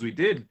as late as we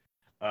did.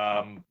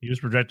 He was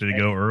projected to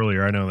go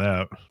earlier. I know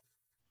that.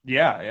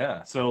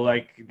 Yeah. So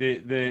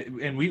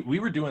and we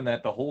were doing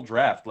that the whole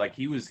draft.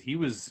 He was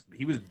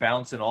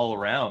bouncing all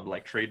around,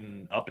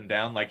 trading up and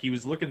down. He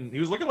was looking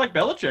like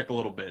Belichick a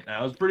little bit. And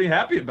I was pretty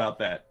happy about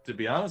that, to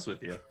be honest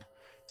with you.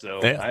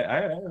 So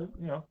And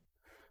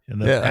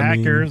the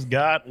Packers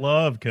got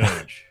love,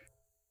 coach.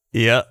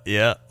 Yeah.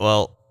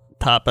 Well,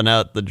 topping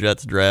out the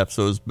Jets draft,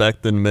 so it was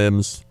Becton,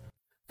 Mims,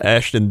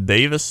 Ashton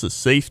Davis, a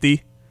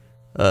safety,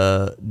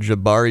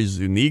 Jabari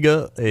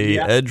Zuniga,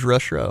 edge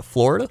rusher out of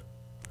Florida.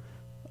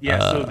 Yeah,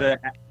 so the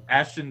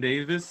Ashton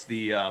Davis,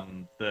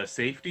 the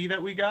safety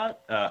that we got,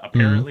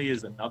 apparently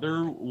is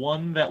another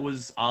one that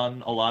was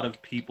on a lot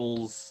of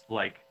people's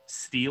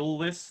steal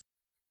list.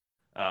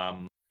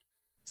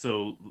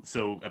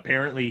 So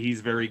apparently he's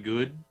very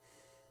good.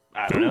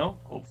 I don't know.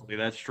 Hopefully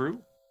that's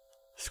true.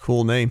 It's a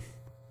cool name.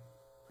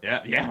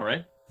 Yeah,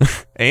 right.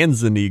 And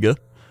Zuniga.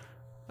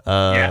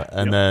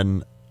 And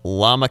then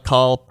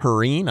Lamical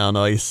Perrine. I don't know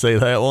how you say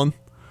that one.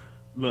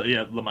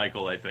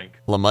 LaMichael, I think.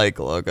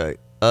 LaMichael, okay.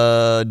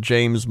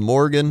 James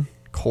Morgan,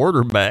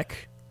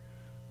 quarterback.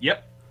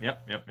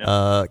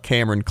 Yep.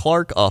 Cameron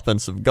Clark,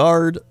 offensive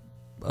guard.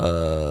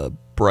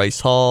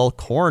 Bryce Hall,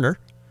 corner.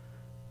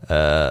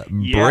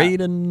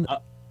 Braden.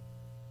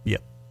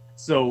 Yep.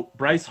 So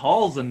Bryce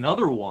Hall's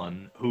another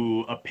one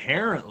who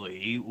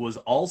apparently was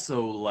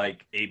also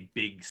a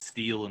big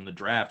steal in the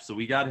draft. So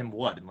we got him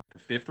in the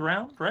fifth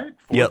round, right?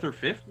 Fourth or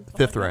fifth?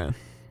 Fifth round.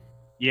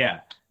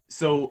 Yeah.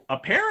 So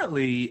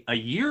apparently a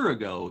year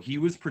ago he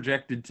was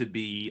projected to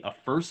be a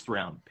first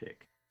round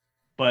pick,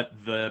 but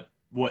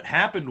what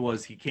happened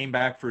was he came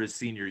back for his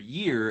senior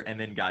year and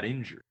then got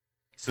injured.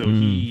 So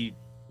he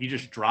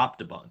just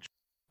dropped a bunch.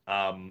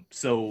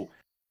 So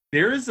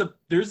there's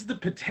the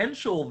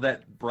potential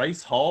that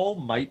Bryce Hall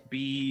might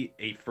be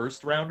a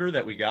first rounder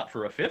that we got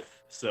for a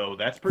fifth. So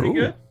that's pretty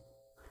good.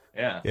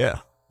 Yeah. Yeah.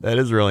 That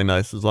is really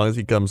nice as long as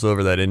he comes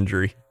over that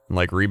injury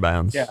and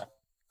rebounds. Yeah.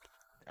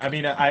 I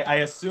mean, I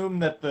assume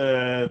that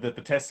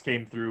the test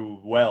came through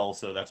well,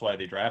 so that's why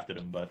they drafted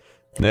him. But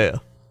yeah,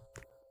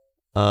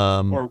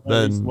 or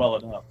then well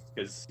enough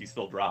because he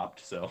still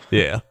dropped. So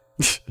yeah,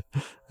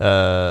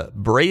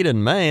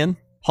 Braden Mann,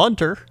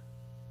 Hunter.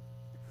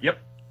 Yep.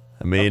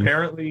 I mean,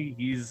 apparently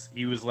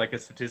he was like a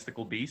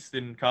statistical beast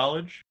in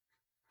college.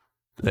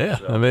 Yeah,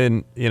 so. I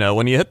mean,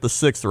 when you hit the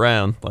sixth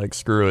round,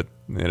 screw it.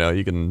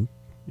 You can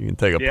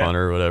take a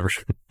punter or whatever.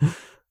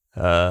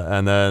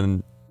 And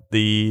then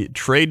the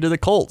trade to the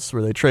Colts,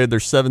 where they traded their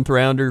 7th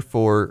rounder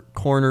for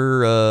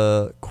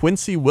corner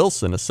Quincy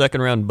Wilson, a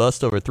 2nd-round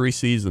bust over 3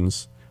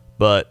 seasons.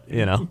 But,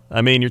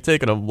 I mean, you're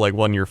taking a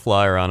 1-year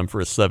flyer on him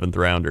for a 7th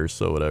rounder,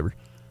 so whatever.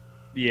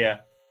 Yeah.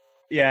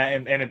 Yeah,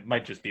 and it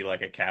might just be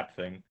like a cap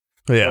thing.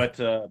 Yeah. But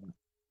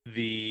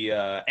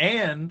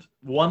and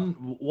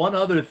one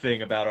other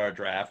thing about our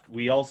draft,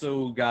 we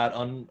also got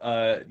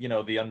the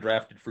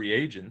undrafted free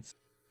agents.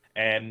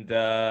 And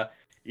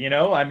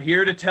I'm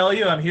here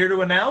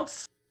to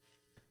announce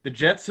the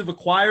Jets have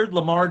acquired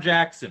Lamar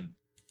Jackson.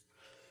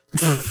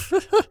 All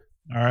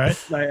right.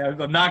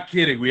 I'm not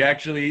kidding. We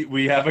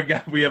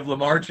have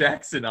Lamar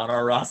Jackson on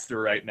our roster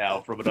right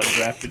now from an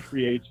undrafted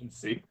free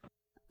agency.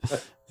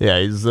 Yeah,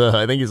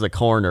 I think he's a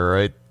corner,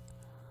 right?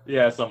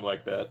 Yeah, something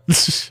like that.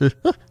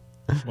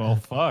 Well,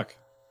 fuck.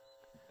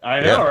 I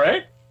know,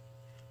 right?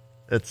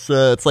 It's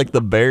like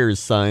the Bears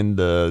signed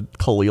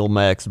Khalil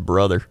Mack's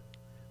brother.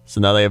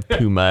 So now they have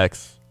 2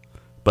 Macks,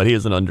 but he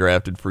is an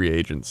undrafted free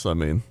agent, so I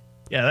mean.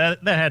 Yeah,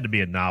 that had to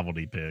be a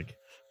novelty pick.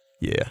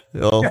 Yeah.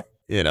 Well,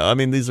 I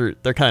mean,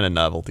 they're kind of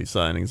novelty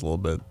signings a little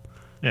bit.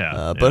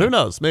 Yeah. But who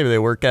knows? Maybe they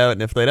work out,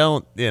 and if they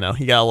don't, he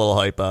got a little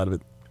hype out of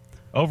it.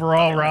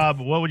 Overall, Rob,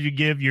 what would you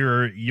give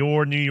your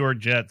New York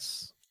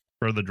Jets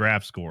for the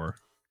draft score?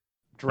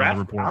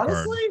 Draft,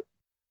 honestly,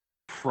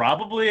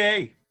 probably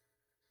A.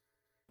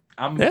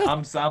 I'm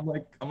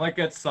like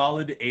at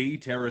solid A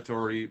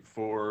territory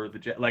for the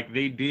Jets. Like,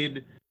 they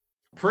did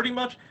pretty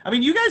much. I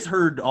mean, you guys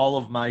heard all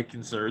of my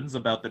concerns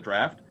about the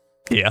draft.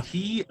 Yeah.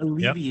 He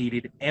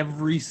alleviated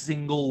every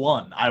single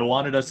one. I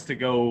wanted us to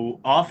go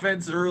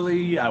offense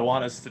early. I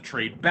want us to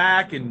trade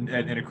back and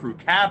accrue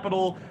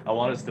capital. I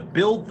want us to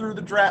build through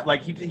the draft.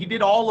 Like, he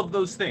did all of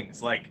those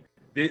things. Like,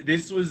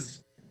 this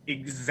was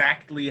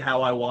exactly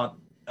how I want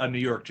a New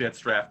York Jets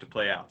draft to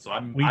play out. So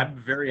I'm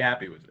very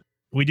happy with it.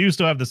 We do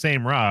still have the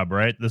same Rob,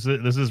 right? This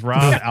is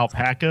Rob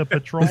Alpaca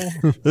Patrol.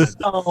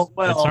 Oh,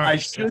 well, I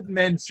should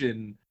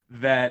mention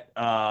that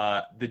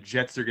the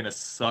Jets are gonna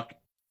suck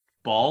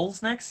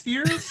balls next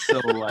year,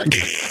 so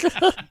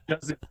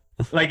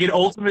it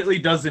ultimately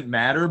doesn't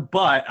matter.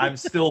 But I'm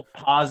still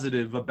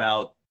positive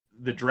about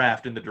the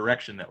draft and the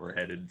direction that we're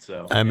headed.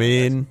 So I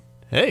mean,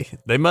 hey,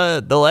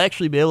 they'll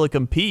actually be able to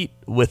compete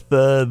with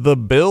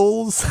the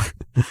Bills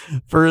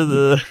for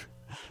the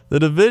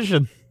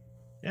division.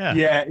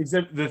 Yeah.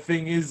 Except the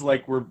thing is,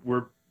 like,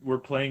 we're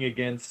playing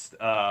against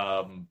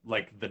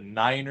like the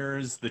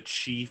Niners, the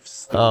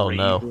Chiefs, the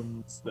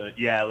Ravens.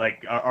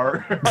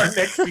 Our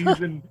next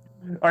season.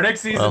 Our next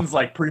season's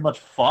like pretty much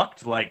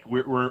fucked. Like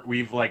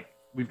we've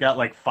got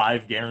like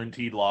 5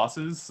 guaranteed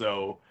losses.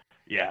 So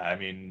yeah, I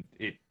mean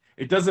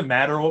it doesn't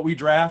matter what we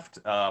draft.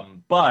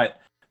 But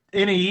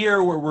in a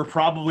year where we're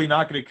probably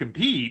not going to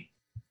compete,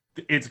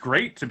 it's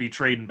great to be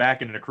trading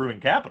back and accruing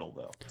capital,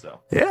 though.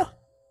 So yeah.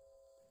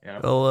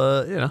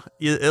 Well,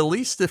 at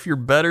least if you're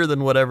better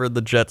than whatever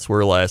the Jets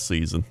were last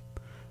season,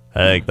 I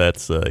think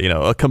that's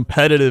a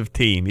competitive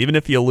team. Even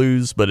if you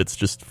lose, but it's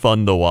just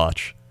fun to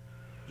watch.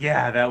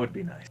 Yeah, that would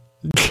be nice.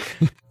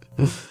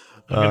 It's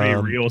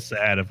gonna be real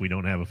sad if we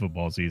don't have a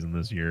football season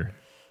this year.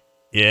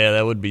 Yeah,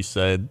 that would be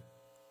sad.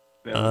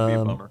 That would be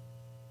a bummer.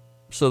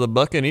 So the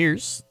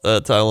Buccaneers,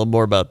 talk a little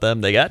more about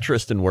them. They got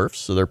Tristan Wirfs,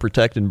 so they're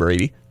protecting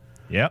Brady.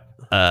 Yep.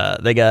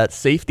 They got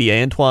safety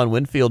Antoine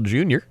Winfield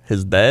Jr.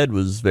 His dad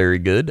was very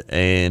good,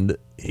 and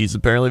he's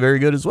apparently very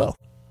good as well.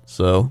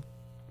 So,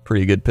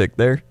 pretty good pick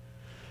there.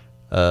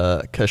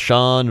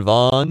 Keyshawn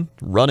Vaughn,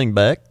 running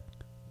back.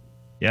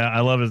 Yeah,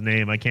 I love his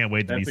name. I can't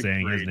wait to be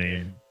saying his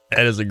name.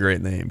 That is a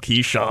great name.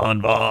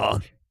 Keyshawn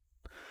Vaughn.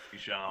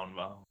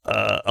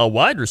 A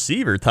wide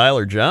receiver,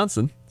 Tyler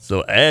Johnson.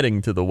 So,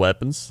 adding to the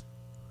weapons.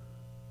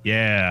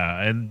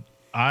 Yeah, and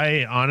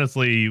I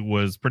honestly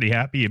was pretty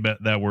happy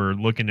about that we're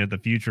looking at the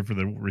future for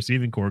the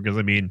receiving core, because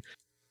I mean,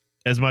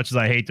 as much as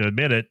I hate to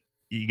admit it,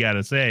 you got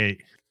to say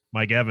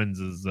Mike Evans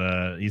is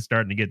he's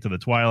starting to get to the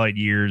twilight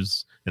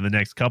years in the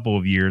next couple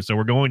of years, so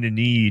we're going to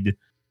need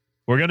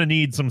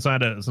some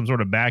sort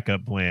of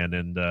backup plan,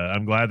 and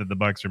I'm glad that the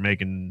Bucs are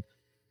making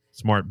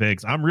smart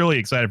picks. I'm really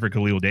excited for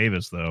Khalil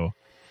Davis, though.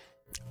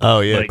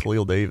 Oh yeah,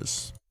 Khalil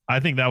Davis. I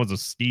think that was a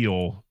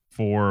steal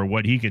for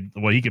what he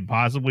could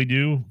possibly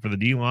do for the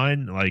D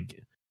line.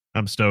 Like,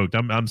 I'm stoked.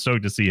 I'm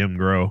stoked to see him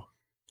grow.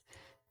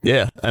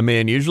 Yeah, I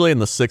mean, usually in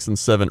the 6th and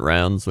 7th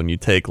rounds, when you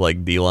take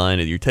like D line,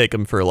 and you take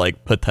them for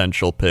like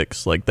potential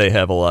picks, like they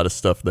have a lot of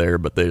stuff there,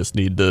 but they just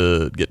need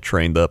to get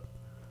trained up.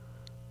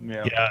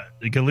 Yeah,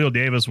 Khalil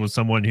Davis was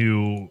someone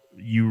who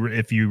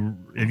if you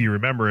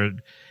remember it,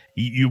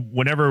 you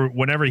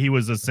whenever he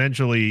was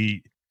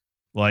essentially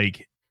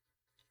like.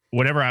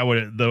 Whenever I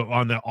would,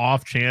 on the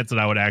off chance that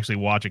I would actually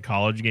watch a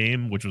college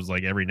game, which was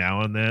like every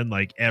now and then,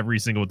 like every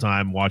single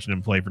time watching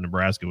him play for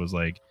Nebraska was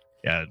like,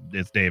 yeah,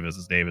 it's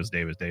Davis.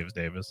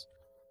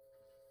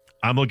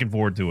 I'm looking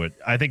forward to it.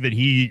 I think that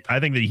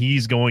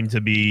he's going to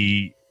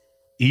be,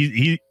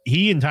 he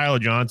and Tyler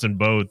Johnson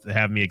both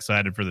have me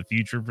excited for the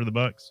future for the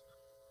Bucs.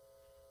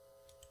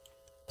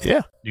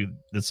 Yeah, dude,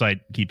 the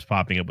site keeps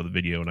popping up with a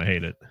video and I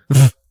hate it.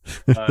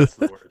 That's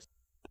the worst.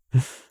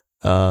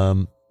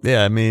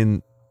 Yeah, I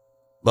mean,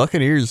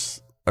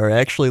 Buccaneers are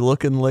actually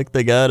looking like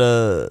they got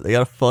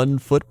a fun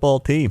football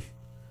team.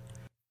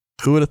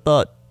 Who would have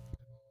thought?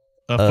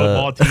 A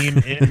football team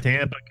in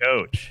Tampa,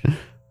 coach.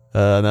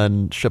 And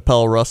then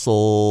Chappelle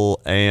Russell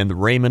and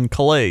Raymond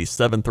Calais,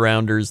 7th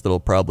rounders that'll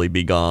probably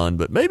be gone,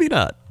 but maybe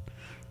not.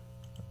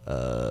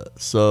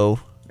 So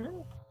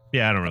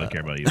yeah, I don't really care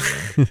about either.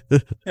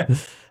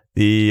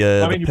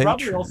 You're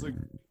probably also,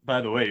 by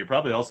the way, you're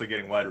probably also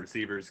getting wide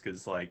receivers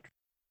because, like,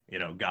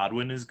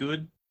 Godwin is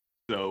good.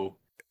 So,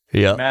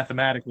 yeah,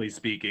 mathematically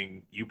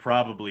speaking, you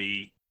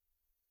probably,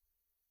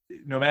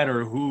 no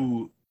matter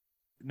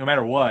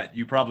what,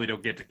 you probably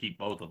don't get to keep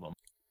both of them,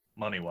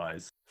 money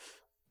wise.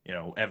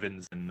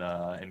 Evans and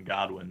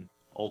Godwin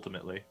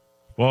ultimately.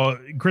 Well,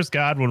 Chris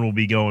Godwin will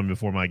be going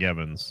before Mike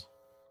Evans.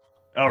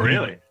 Oh,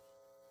 really?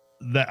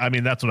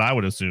 That's what I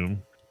would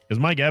assume. Because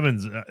Mike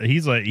Evans,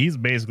 he's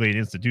basically an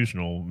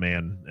institutional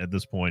man at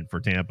this point for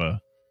Tampa.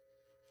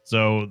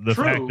 So the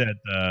fact that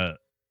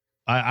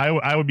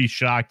I would be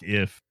shocked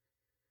if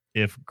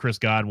Chris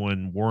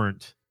Godwin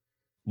weren't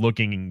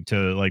looking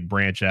to like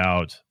branch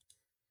out.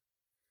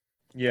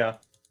 Yeah.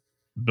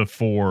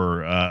 Before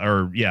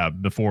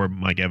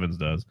Mike Evans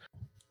does.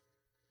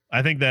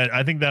 I think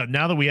that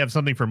now that we have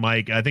something for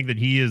Mike, I think that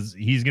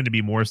he's going to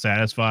be more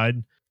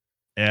satisfied.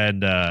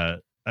 And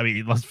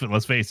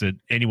let's face it,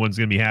 anyone's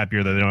going to be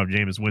happier that they don't have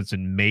Jameis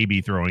Winston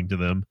maybe throwing to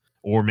them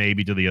or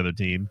maybe to the other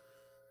team.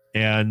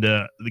 And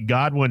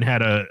Godwin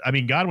had a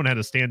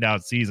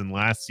standout season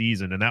last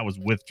season, and that was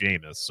with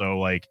Jameis. So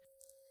like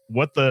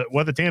what the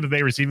Tampa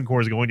Bay receiving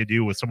corps is going to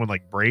do with someone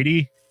like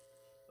Brady,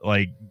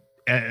 like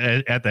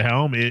at the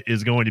helm,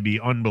 is going to be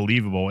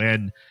unbelievable.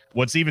 And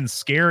what's even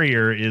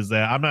scarier is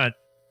that I'm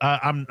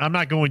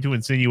not going to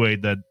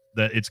insinuate that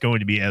it's going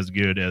to be as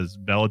good as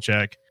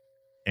Belichick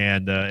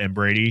and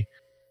Brady,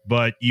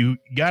 but you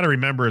got to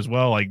remember as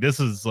well, like this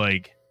is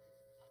like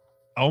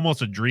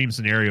almost a dream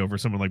scenario for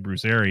someone like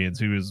Bruce Arians,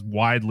 who is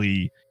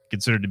widely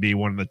considered to be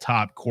one of the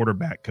top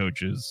quarterback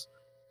coaches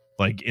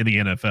like in the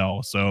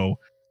NFL. So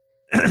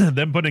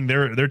them putting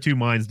their two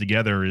minds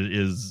together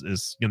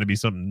is going to be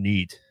something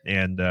neat.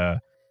 And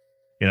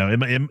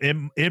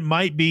it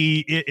might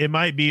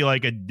be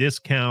like a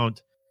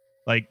discount,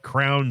 like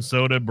Crown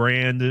Soda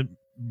brand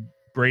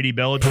Brady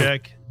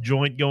Belichick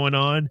joint going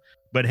on,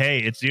 but hey,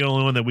 it's the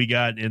only one that we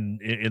got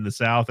in the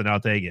South, and I'll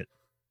take it.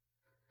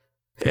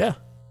 Yeah,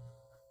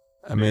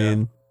 I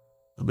mean,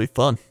 it'll be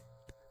fun.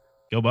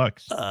 Go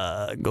Bucks.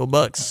 Go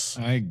Bucks.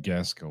 I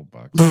guess go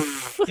Bucks.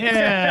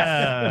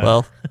 Yeah.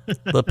 Well,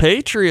 the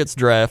Patriots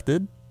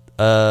drafted.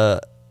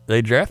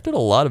 They drafted a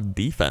lot of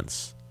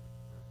defense.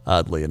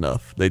 Oddly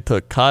enough, they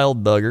took Kyle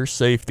Duggar,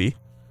 safety.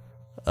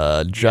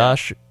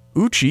 Josh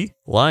Uche,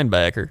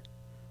 linebacker.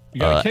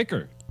 You got a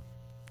kicker.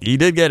 He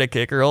did get a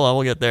kicker. Hold on,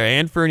 we'll get there.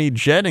 Anthony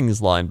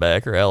Jennings,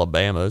 linebacker,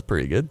 Alabama, is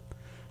pretty good.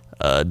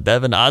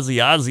 Devin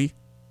Asiasi,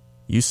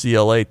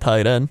 UCLA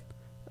tight end.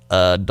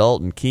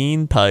 Dalton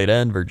Keene, tight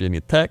end,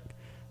 Virginia Tech.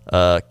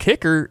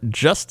 Kicker,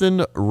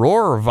 Justin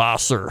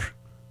Rohrwasser.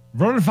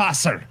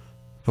 That's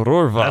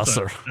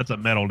a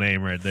metal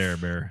name right there,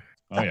 Bear.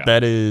 Oh, yeah.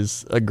 That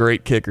is a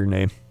great kicker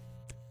name.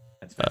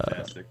 That's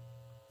fantastic.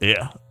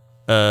 Yeah.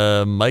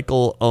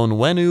 Michael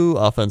Onwenu,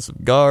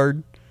 offensive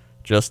guard.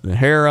 Justin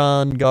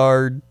Heron,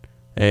 guard.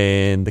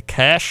 And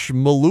Cash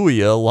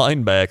Maluya,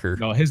 linebacker.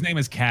 No, his name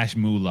is Cash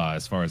Moolah,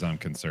 as far as I'm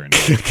concerned.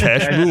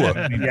 Cash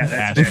Moolah.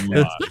 Cash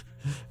Moolah.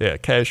 Yeah,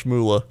 Cash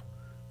Moolah.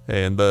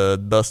 And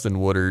Dustin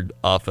Woodard,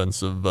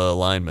 offensive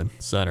lineman,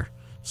 center.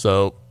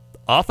 So,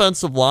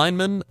 offensive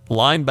linemen,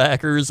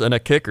 linebackers, and a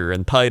kicker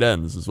and tight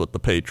ends is what the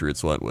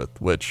Patriots went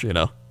with, which,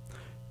 I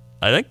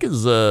think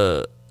is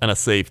and a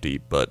safety.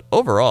 But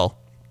overall,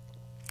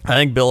 I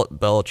think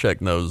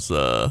Belichick knows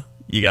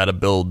you got to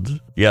build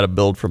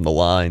from the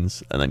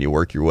lines, and then you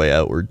work your way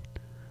outward.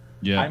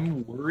 Yeah,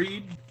 I'm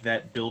worried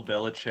that Bill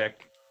Belichick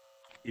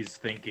is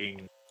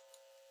thinking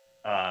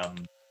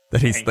that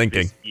he's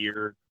thinking this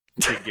year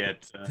to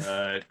get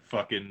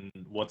fucking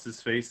what's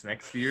his face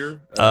next year.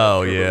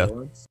 Oh yeah.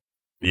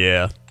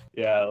 Yeah.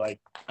 Yeah, like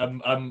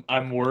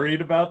I'm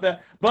worried about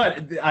that.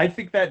 But I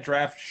think that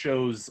draft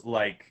shows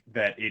like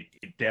that it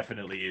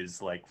definitely is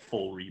like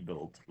full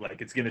rebuild.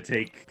 Like it's gonna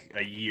take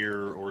a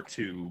year or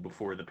two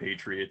before the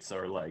Patriots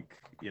are like,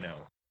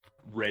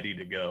 ready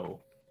to go.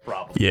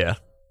 Probably. Yeah.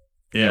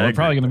 Yeah, we're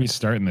probably going to be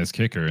starting this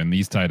kicker, and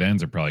these tight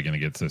ends are probably going to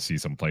get to see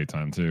some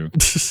playtime too.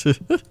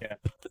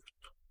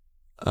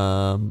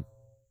 Yeah.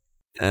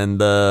 And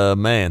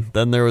man,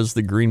 then there was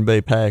the Green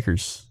Bay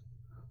Packers.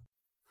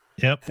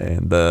 Yep.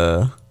 And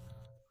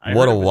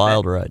what a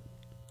wild ride.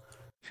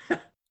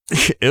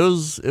 It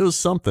was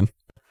something.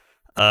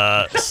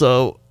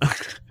 So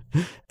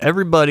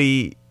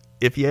everybody,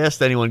 if you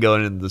asked anyone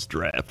going into this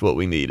draft what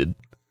we needed,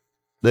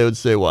 they would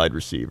say wide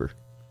receiver.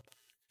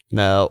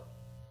 Now,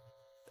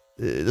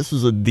 this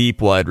was a deep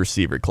wide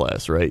receiver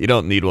class, right? You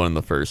don't need one in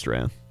the first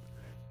round.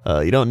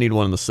 You don't need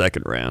one in the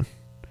second round.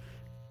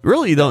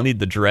 Really, you don't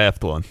need to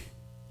draft one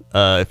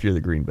if you're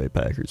the Green Bay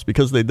Packers,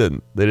 because they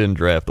didn't. They didn't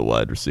draft a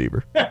wide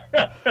receiver.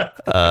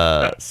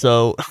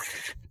 So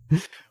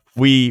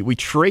we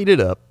traded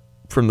up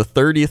from the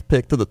 30th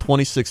pick to the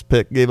 26th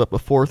pick, gave up a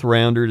 4th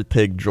rounder to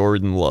take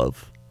Jordan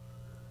Love.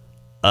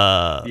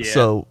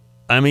 So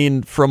I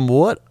mean, from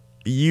what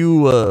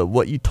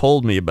you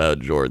told me about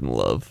Jordan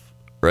Love,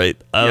 right?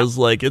 I was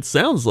like, it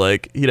sounds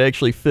like he'd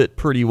actually fit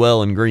pretty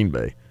well in Green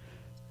Bay.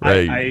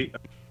 Right? I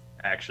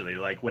actually,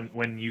 like,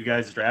 when you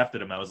guys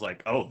drafted him, I was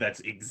like, oh, that's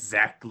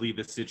exactly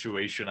the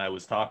situation I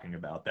was talking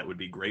about. That would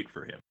be great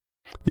for him.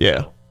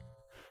 Yeah.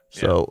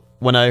 So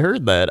when I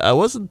heard that, I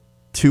wasn't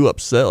too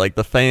upset. Like,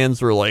 the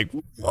fans were like,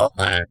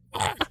 what?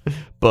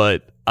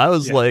 But I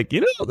was like,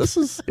 this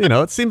is,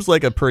 it seems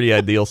like a pretty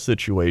ideal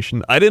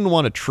situation. I didn't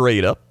want to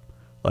trade up.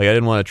 Like, I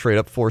didn't want to trade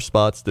up 4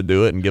 spots to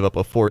do it and give up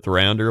a 4th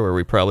rounder where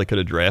we probably could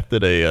have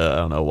drafted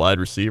a wide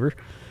receiver.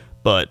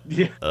 But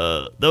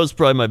that was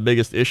probably my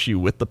biggest issue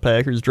with the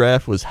Packers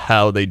draft, was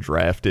how they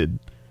drafted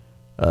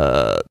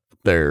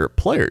their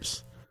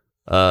players.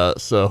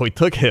 So we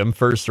took him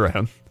 1st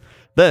round.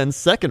 Then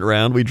 2nd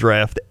round, we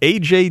draft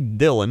A.J.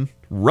 Dillon,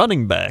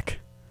 running back.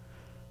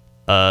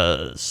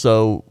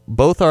 So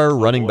both our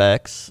running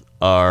backs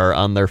are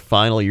on their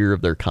final year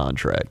of their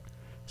contract.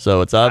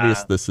 So it's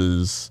obvious this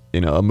is,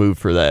 a move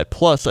for that.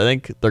 Plus, I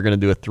think they're going to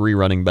do a 3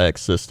 running back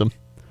system,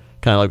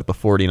 kind of like what the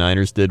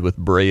 49ers did with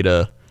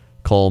Breda,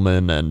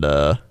 Coleman, and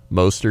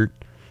Mostert.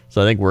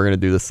 So I think we're going to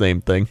do the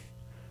same thing,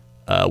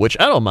 which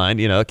I don't mind.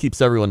 It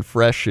keeps everyone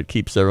fresh. It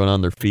keeps everyone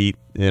on their feet.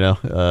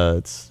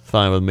 It's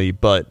fine with me.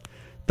 But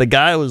the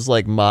guy was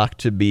like mocked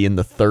to be in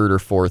the 3rd or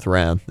 4th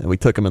round, and we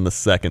took him in the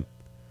 2nd.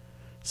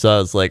 So I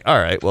was like, all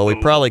right, well, we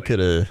probably could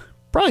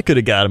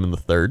have got him in the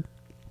 3rd.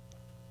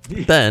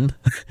 Then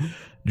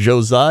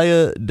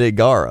Josiah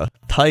DeGara,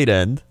 tight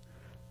end,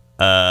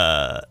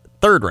 3rd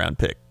round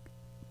pick,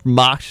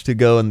 mocked to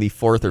go in the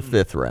 4th or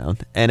 5th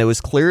round. And it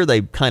was clear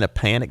they kind of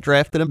panic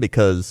drafted him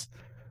because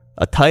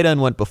a tight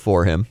end went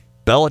before him.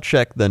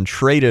 Belichick then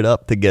traded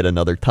up to get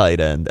another tight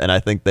end. And I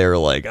think they were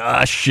like,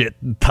 shit,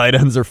 tight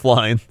ends are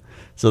flying.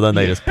 So then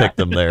they just picked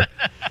him there.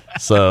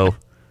 So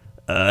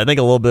I think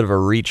a little bit of a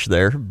reach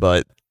there,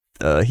 but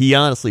he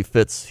honestly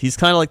fits. He's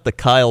kind of like the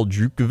Kyle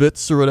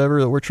Jukovitz or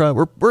whatever that we're trying.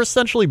 We're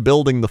essentially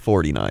building the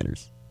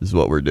 49ers is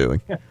what we're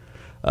doing.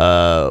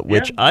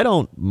 Which I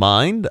don't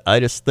mind. I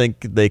just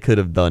think they could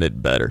have done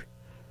it better.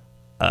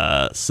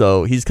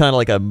 So he's kind of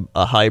like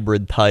a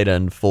hybrid tight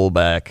end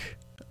fullback.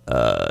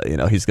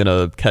 He's going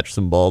to catch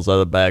some balls out of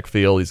the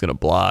backfield. He's going to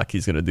block.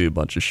 He's going to do a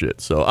bunch of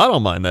shit. So I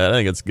don't mind that. I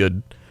think it's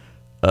good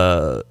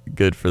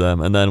for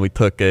them. And then we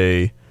took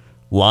a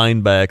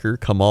linebacker,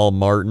 Kamal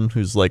Martin,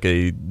 who's like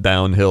a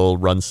downhill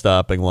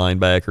run-stopping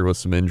linebacker with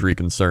some injury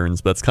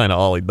concerns. But that's kind of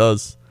all he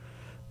does.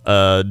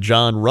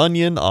 John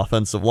Runyon,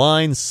 offensive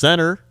line.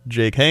 Center,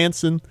 Jake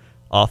Hansen.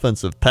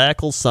 Offensive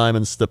tackle,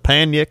 Simon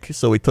Stepaniak.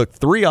 So we took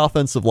 3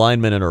 offensive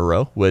linemen in a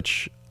row,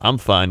 which I'm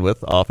fine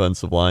with.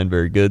 Offensive line,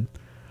 very good.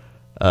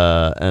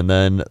 And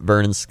then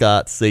Vernon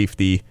Scott,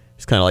 safety.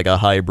 He's kind of like a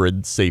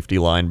hybrid safety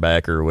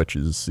linebacker, which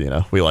is,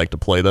 we like to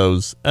play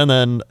those. And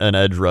then an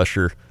edge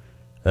rusher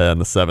in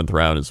the 7th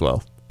round as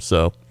well.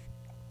 So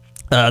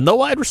no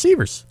wide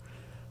receivers.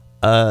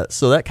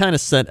 So that kind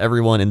of sent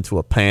everyone into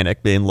a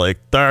panic, being like,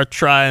 they're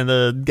trying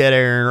to get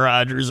Aaron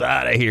Rodgers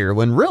out of here.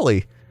 When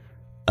really,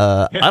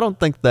 I don't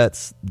think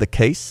that's the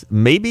case.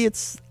 Maybe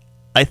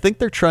I think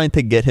they're trying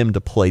to get him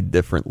to play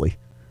differently.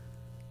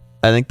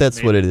 I think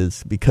that's what it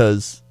is.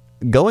 Because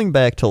going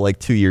back to like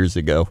 2 years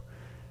ago,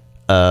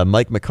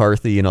 Mike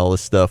McCarthy and all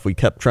this stuff, we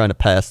kept trying to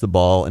pass the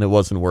ball and it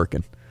wasn't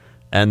working.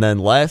 And then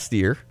last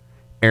year,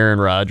 Aaron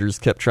Rodgers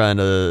kept trying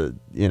to,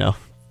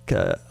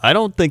 I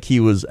don't think he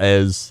was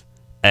as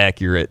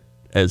accurate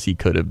as he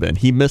could have been.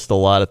 He missed a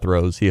lot of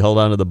throws. He held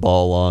onto the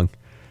ball long.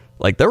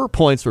 Like, there were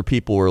points where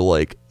people were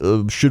like,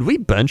 should we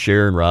bench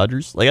Aaron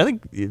Rodgers? Like, I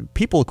think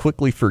people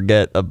quickly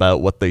forget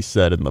about what they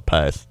said in the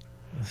past.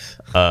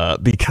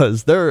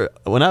 Because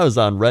when I was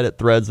on Reddit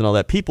threads and all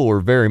that, people were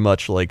very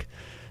much like,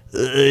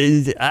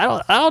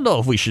 I don't know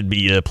if we should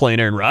be playing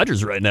Aaron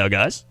Rodgers right now,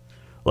 guys.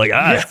 Like,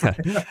 I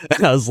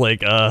was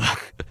like,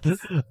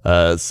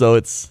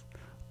 so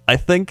I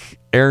think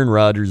Aaron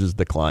Rodgers is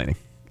declining.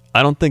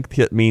 I don't think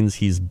it means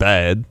he's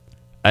bad.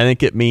 I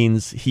think it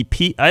means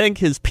I think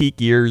his peak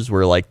years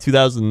were like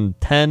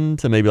 2010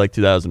 to maybe like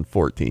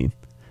 2014.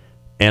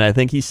 And I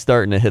think he's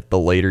starting to hit the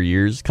later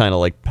years, kind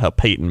of like how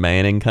Peyton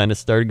Manning kind of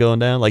started going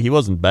down. Like, he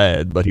wasn't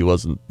bad, but he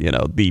wasn't,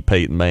 the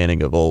Peyton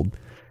Manning of old.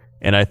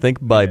 And I think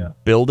by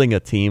building a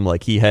team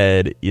like he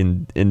had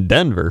in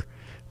Denver,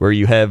 where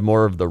you have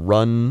more of the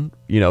run,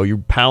 you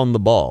pound the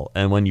ball.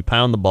 And when you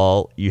pound the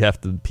ball,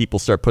 people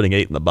start putting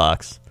 8 in the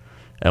box.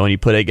 And when you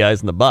put 8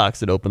 guys in the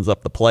box, it opens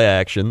up the play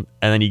action.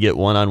 And then you get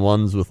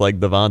one-on-ones with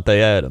like Davante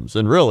Adams.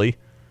 And really,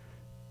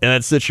 in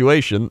that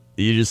situation,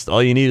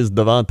 all you need is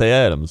Davante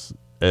Adams.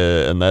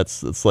 And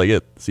it's like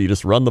it. So you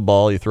just run the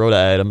ball, you throw to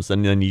Adams,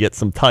 and then you get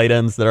some tight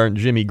ends that aren't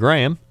Jimmy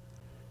Graham.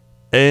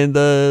 And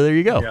there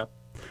you go. Yeah.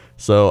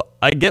 So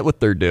I get what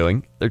they're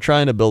doing. They're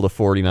trying to build a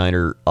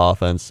 49er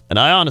offense, and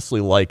I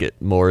honestly like it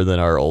more than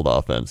our old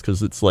offense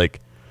because it's like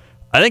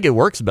I think it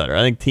works better. I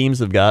think teams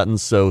have gotten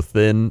so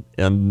thin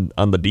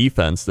on the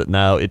defense that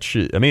now it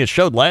should. I mean, it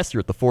showed last year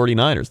at the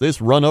 49ers. They just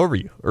run over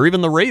you. Or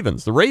even the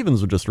Ravens. The Ravens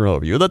would just run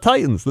over you. Or the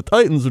Titans. The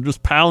Titans would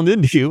just pound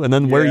into you and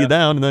then wear you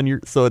down. And then you're.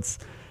 So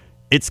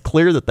it's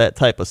clear that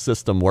type of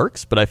system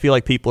works. But I feel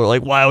like people are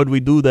like, why would we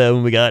do that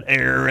when we got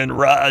Aaron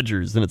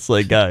Rodgers? And it's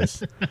like,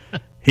 guys,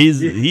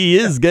 he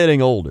is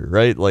getting older,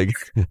 right? Like,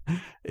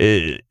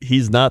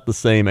 he's not the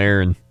same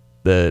Aaron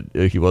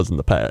that he was in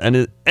the past.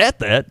 And at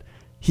that,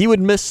 he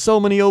would miss so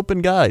many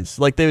open guys.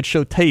 Like, they would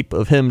show tape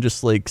of him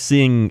just, like,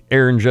 seeing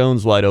Aaron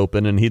Jones wide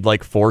open, and he'd,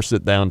 like, force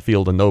it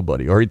downfield to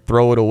nobody, or he'd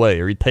throw it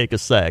away, or he'd take a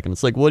sack. And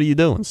it's like, what are you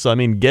doing? So, I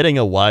mean, getting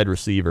a wide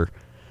receiver,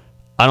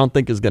 I don't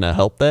think is going to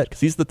help that, because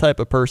he's the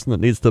type of person that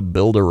needs to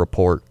build a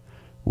rapport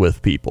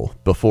with people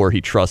before he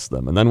trusts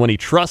them. And then when he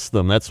trusts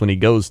them, that's when he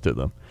goes to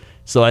them.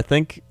 So I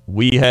think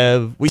we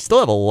still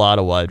have a lot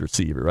of wide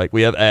receiver, right?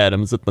 We have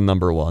Adams at the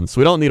number 1, so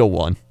we don't need a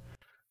 1.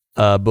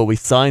 But we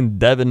signed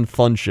Devin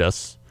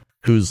Funchess,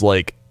 who's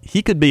like,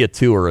 he could be a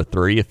 2 or a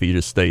 3 if he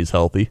just stays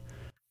healthy.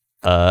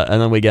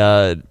 And then we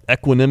got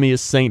Equanimous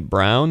St.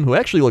 Brown, who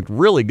actually looked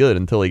really good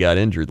until he got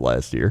injured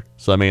last year.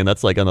 So, I mean,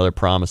 that's like another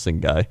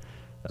promising guy.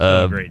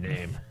 Great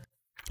name.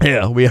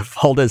 Yeah, we have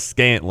Valdez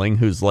Scantling,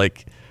 who's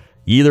like,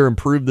 you either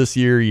improve this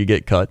year or you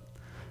get cut.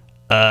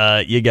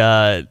 You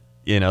got,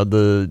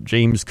 the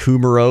James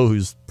Kumaro,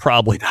 who's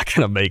probably not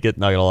going to make it,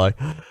 not going to lie.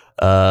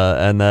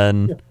 And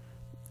then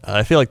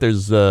I feel like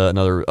there's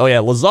another,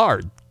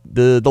 Lazard.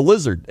 The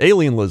lizard,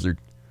 alien lizard,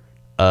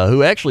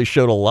 who actually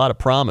showed a lot of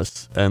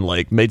promise and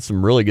like made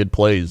some really good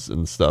plays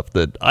and stuff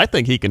that I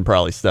think he can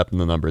probably step in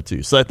the number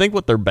 2. So I think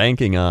what they're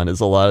banking on is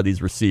a lot of these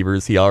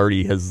receivers he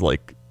already has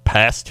like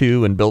passed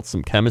to and built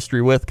some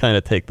chemistry with kind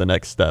of take the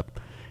next step.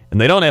 And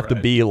they don't have to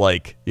be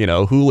like,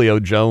 Julio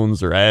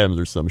Jones or Adams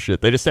or some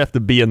shit. They just have to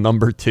be a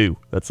number 2.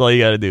 That's all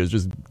you got to do is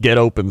just get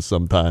open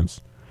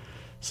sometimes.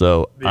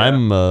 So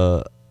I'm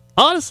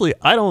honestly,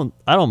 I don't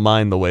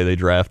mind the way they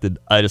drafted.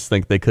 I just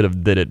think they could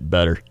have did it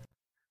better.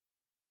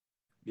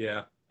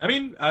 Yeah. I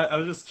mean, I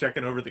was just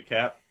checking over the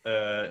cap.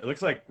 It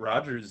looks like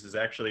Rodgers is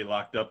actually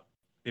locked up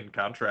in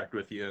contract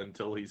with you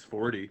until he's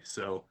 40.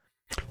 So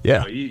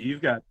yeah,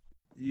 you've got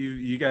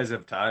you guys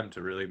have time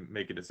to really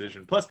make a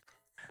decision. Plus,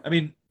 I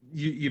mean,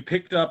 you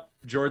picked up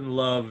Jordan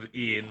Love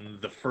in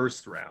the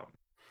first round.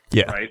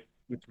 Yeah. Right?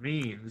 Which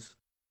means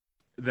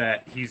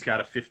that he's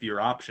got a 50-year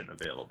option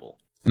available.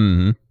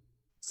 Mm-hmm.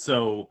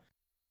 So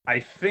I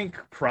think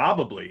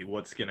probably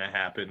what's going to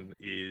happen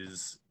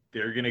is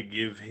they're going to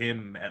give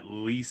him at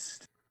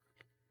least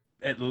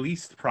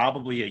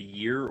probably a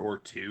year or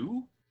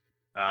 2,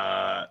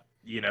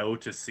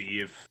 to see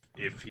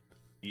if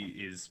he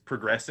is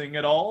progressing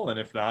at all. And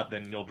if not,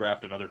 then you'll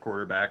draft another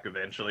quarterback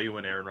eventually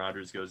when Aaron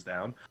Rodgers goes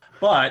down.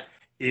 But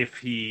if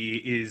he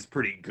is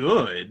pretty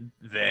good,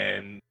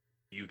 then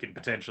you can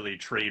potentially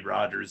trade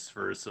Rodgers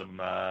for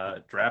some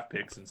draft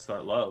picks and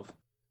start Love.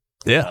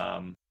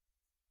 Yeah.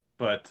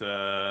 But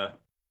I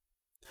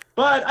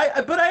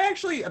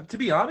actually, to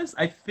be honest,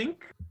 I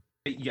think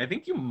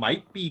you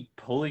might be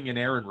pulling an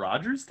Aaron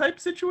Rodgers type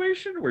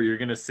situation where you're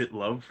gonna sit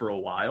Love for a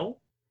while.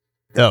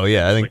 Oh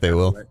yeah, I think they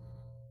will.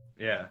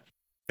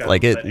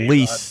 Like at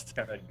least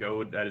kind of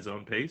go at his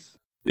own pace.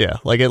 Yeah,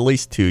 like at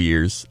least 2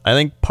 years. I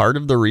think part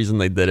of the reason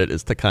they did it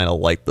is to kind of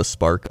light the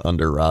spark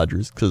under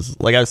Rodgers, because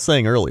like I was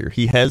saying earlier,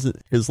 he has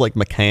his like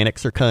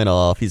mechanics are kind of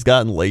off. He's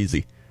gotten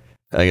lazy.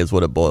 I think is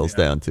what it boils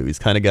down to. He's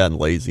kind of gotten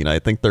lazy, and I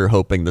think they're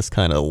hoping this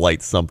kind of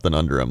lights something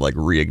under him, like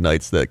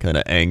reignites that kind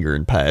of anger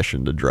and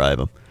passion to drive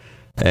him.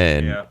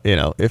 And,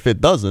 if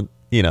it doesn't,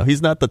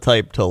 he's not the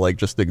type to, like,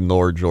 just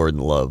ignore Jordan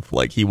Love.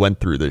 Like, he went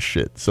through this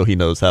shit, so he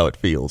knows how it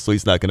feels. So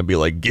he's not going to be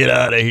like, get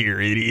out of here,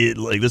 idiot.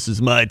 Like, this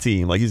is my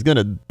team. Like, he's going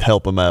to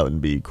help him out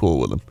and be cool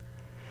with him.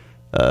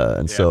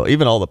 So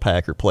even all the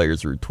Packer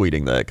players were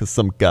tweeting that because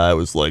some guy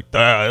was like,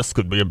 this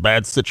could be a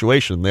bad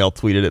situation. They all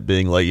tweeted it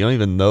being like, you don't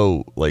even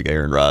know like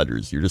Aaron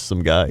Rodgers. You're just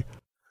some guy.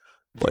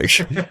 Like,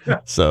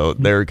 so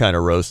they were kind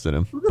of roasting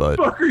him. Who the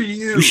fuck are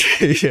you?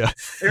 Yeah.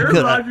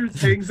 Aaron Rodgers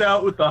hangs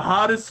out with the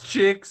hottest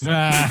chicks,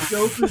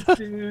 dopest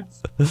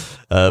dudes.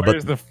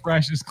 Wears the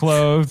freshest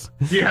clothes.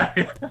 Yeah.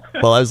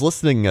 Well, I was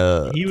listening.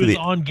 He was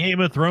on Game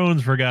of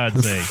Thrones, for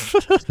God's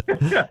sake.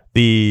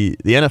 The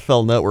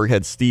NFL Network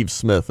had Steve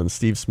Smith, and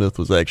Steve Smith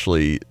was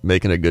actually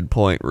making a good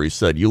point where he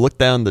said, you look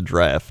down the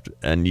draft,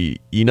 and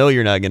you know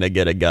you're not going to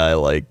get a guy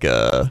like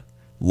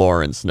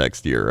Lawrence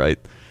next year, right?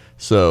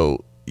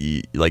 So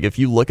like if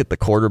you look at the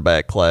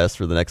quarterback class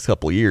for the next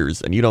couple of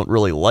years and you don't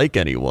really like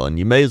anyone,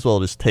 you may as well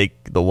just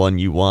take the one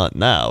you want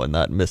now and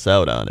not miss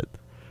out on it,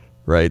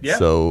 right? Yeah.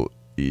 So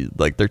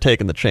like they're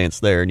taking the chance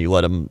there, and you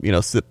let him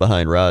sit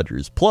behind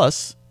Rodgers.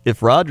 Plus,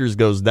 if Rodgers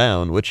goes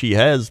down, which he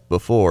has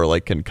before,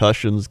 like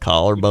concussions,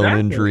 collarbone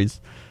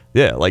injuries,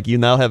 like you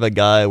now have a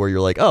guy where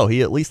you're like, oh,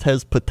 he at least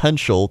has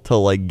potential to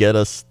like get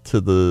us to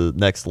the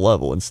next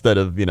level, instead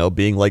of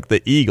being like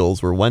the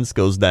Eagles where Wentz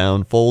goes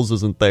down, Foles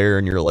isn't there,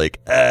 and you're like,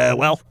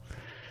 well,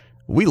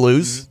 we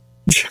lose.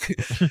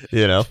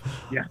 I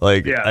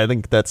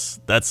think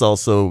that's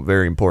also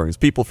very important, because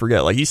people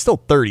forget, like, he's still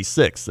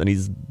 36 and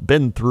he's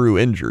been through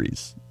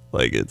injuries.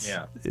 Like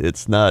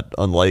it's not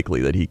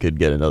unlikely that he could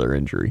get another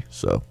injury.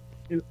 So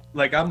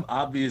like I'm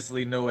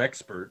obviously no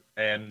expert,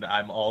 and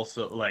I'm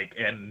also like,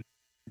 and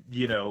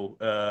you know,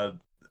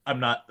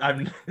 I'm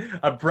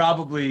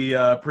probably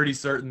pretty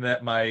certain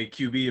that my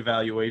QB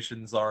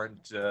evaluations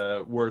aren't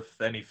worth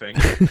anything.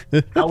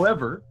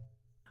 However,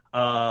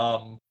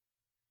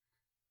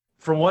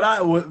 from what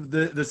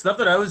the stuff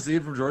that I was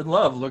seeing from Jordan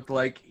Love looked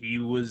like he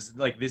was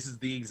like, this is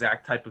the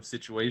exact type of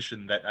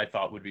situation that I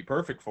thought would be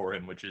perfect for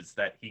him, which is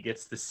that he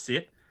gets to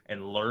sit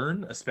and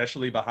learn,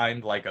 especially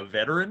behind like a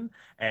veteran,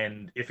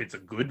 and if it's a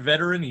good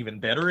veteran, even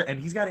better.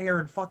 And he's got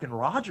Aaron fucking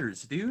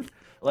Rodgers, dude.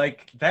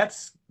 Like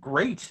that's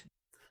great.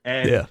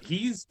 And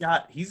he's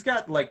got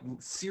like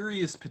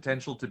serious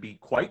potential to be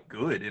quite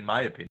good, in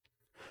my opinion.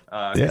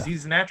 Because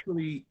he's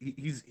naturally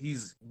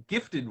he's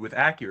gifted with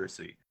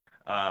accuracy.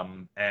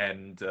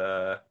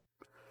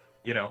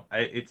 You know,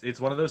 it's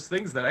one of those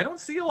things that I don't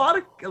see a lot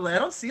of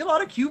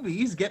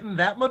QBs getting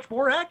that much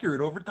more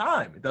accurate over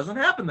time. It doesn't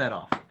happen that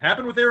often. It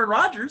happened with Aaron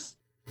Rodgers.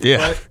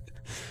 Yeah. But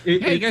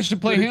you guys should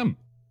play him.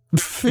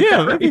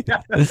 Yeah.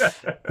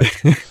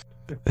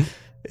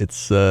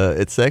 It's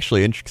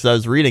actually interesting because I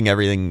was reading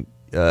everything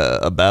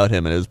about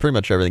him, and it was pretty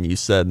much everything you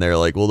said. And they're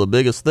like, well, the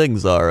biggest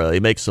things are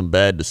he makes some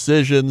bad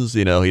decisions.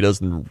 You know, he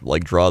doesn't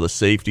like draw the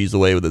safeties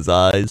away with his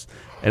eyes.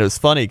 And it was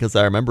funny because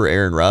I remember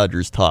Aaron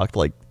Rodgers talked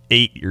like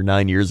 8 or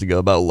 9 years ago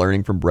about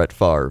learning from Brett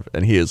Favre,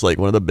 and he is like,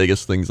 one of the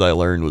biggest things I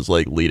learned was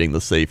like leading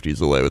the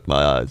safeties away with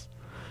my eyes.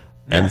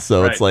 And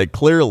so it's like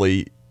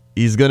clearly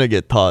he's gonna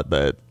get taught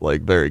that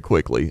like very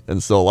quickly.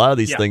 And so a lot of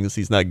these things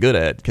he's not good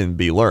at can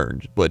be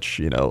learned, which,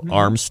 you know,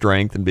 arm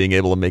strength and being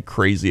able to make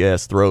crazy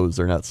ass throws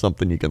are not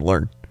something you can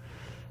learn.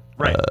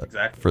 Right,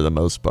 exactly. For the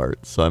most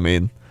part. So I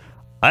mean,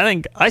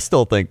 I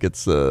still think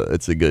it's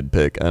a good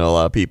pick. I know a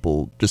lot of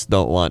people just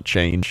don't want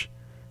change.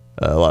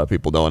 A lot of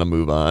people don't want to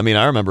move on. I mean,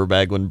 I remember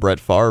back when Brett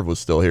Favre was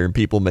still here and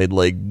people made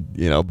like,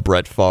 you know,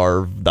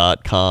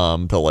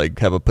 BrettFavre.com to like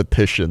have a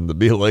petition to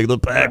be like, the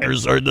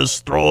Packers are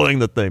destroying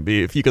the thing.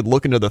 If you could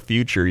look into the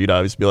future, you'd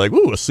obviously be like,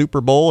 ooh, a Super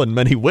Bowl and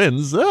many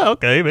wins.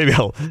 Okay, maybe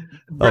I'll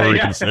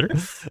reconsider.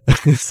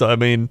 So, I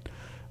mean,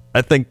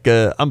 I think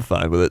I'm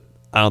fine with it.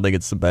 I don't think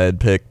it's a bad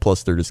pick.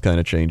 Plus, they're just kind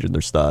of changing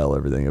their style,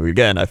 everything.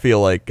 Again, I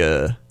feel like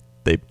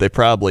they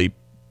probably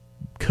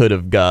could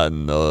have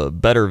gotten a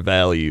better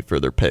value for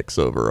their picks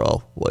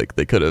overall. Like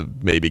they could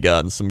have maybe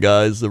gotten some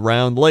guys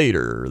around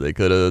later. They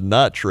could have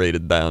not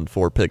traded down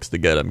 4 picks to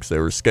get them because they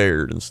were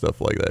scared and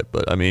stuff like that.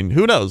 But I mean,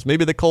 who knows?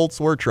 Maybe the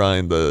Colts were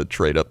trying to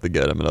trade up to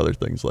get him and other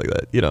things like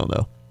that. You don't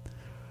know.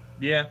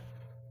 Yeah.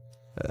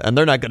 And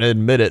they're not going to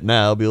admit it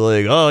now. Be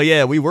like, oh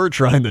yeah, we were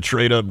trying to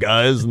trade up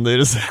guys, and they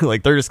just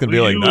like they're just going to be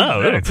like,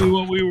 no, exactly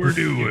what we were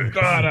doing.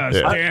 God,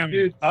 damn,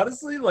 dude.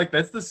 Honestly, like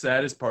that's the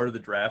saddest part of the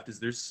draft is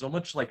there's so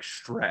much like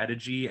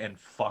strategy and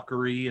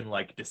fuckery and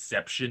like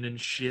deception and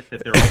shit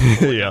that they're all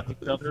pulling on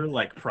each other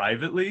like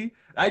privately.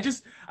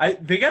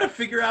 They got to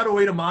figure out a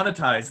way to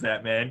monetize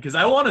that, man, because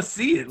I want to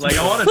see it. Like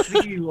I want to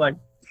see like.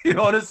 You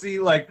want to see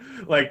like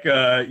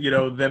you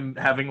know, them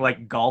having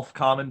like golf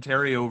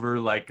commentary over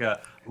like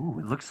ooh,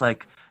 it looks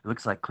like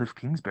Cliff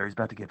Kingsbury's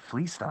about to get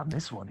fleeced on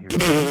this one here.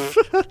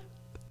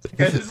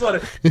 I just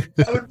want to.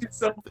 That would be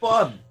so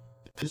fun.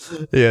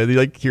 Yeah, they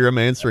like hear them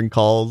answering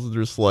calls,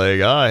 just like,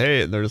 oh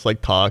hey, and they're just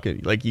like talking,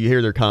 like you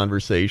hear their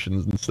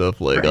conversations and stuff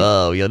like,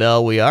 oh, you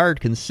know, we are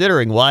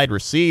considering wide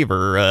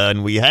receiver,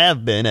 and we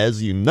have been,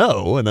 as you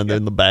know, and then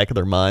in the back of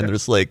their mind, they're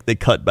just like they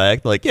cut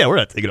back, like, yeah, we're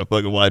not taking a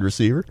fucking wide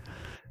receiver.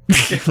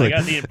 I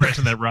got the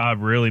impression that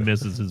Rob really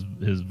misses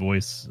his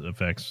voice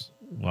effects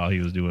while he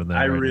was doing that.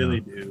 I really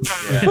do.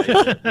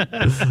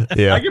 Yeah.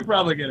 Yeah. I could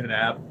probably get an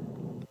app.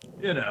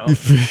 You know,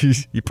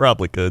 you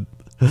probably could.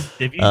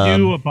 If you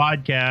do a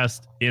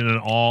podcast in an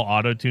all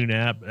auto tune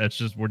app, that's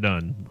just we're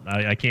done.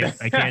 I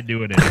can't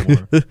do it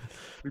anymore.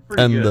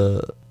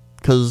 And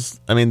because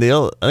I mean,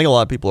 I think a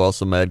lot of people are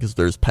also mad because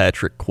there's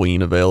Patrick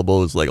Queen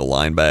available as like a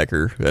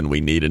linebacker, and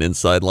we need an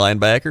inside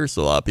linebacker.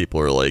 So a lot of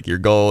people are like, you're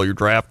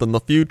drafting the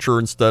future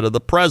instead of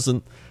the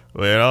present,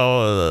 you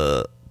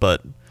know.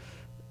 But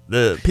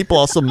the people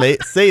also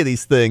say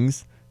these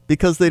things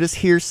because they just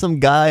hear some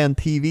guy on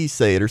TV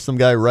say it or some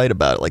guy write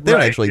about it. Like they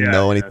don't actually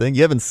know anything.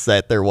 You haven't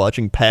sat there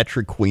watching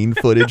Patrick Queen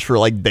footage for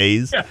like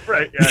days. Yeah,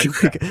 right. Yeah,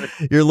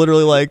 exactly. You're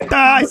literally like,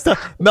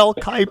 Mel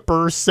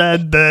Kiper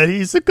said that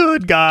he's a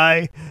good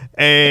guy,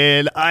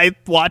 and I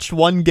watched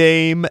one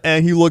game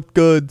and he looked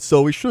good,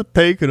 so we should have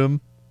taken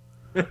him.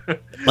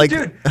 Like,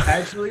 dude,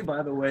 actually,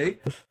 by the way,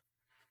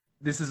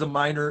 this is a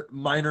minor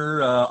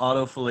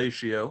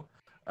autofellatio,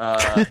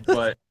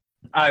 but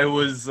I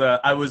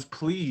was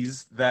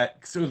pleased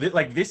that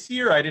like this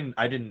year I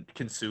didn't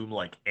consume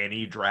like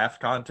any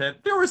draft content.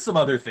 There were some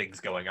other things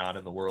going on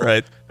in the world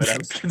that I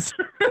was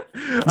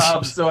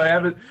concerned. So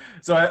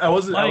I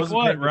wasn't like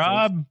what,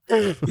 Rob?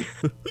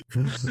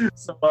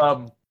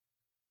 So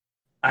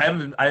I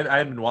haven't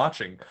been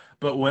watching,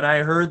 but when I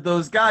heard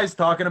those guys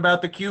talking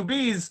about the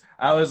QBs,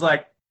 I was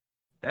like,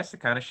 that's the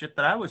kind of shit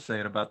that I was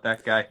saying about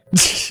that guy.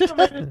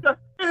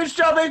 this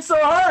job ain't so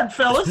hard,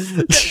 fellas.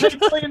 Get paid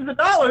millions of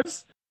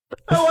dollars.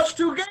 I watched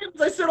 2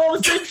 games. I said all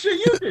the same shit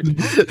you did.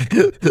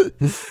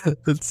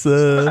 It's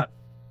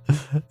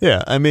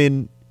yeah. I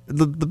mean,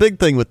 the big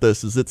thing with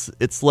this is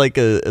it's like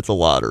a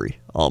lottery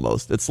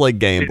almost. It's like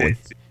gambling.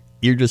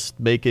 You're just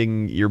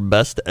making your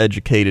best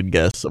educated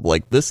guess of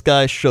like, this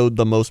guy showed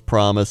the most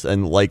promise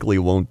and likely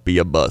won't be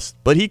a bust,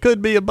 but he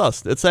could be a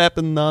bust. It's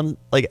happened on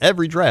like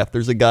every draft.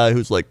 There's a guy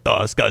who's like,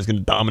 oh, this guy's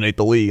gonna dominate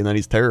the league, and then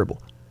he's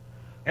terrible.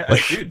 Yeah,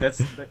 dude,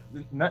 that's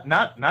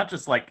not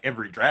just like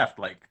every draft,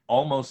 like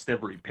almost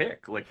every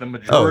pick. Like the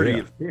majority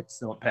of picks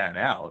don't pan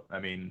out. I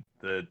mean,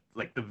 the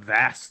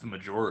vast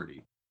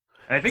majority.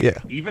 And I think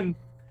even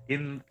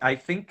I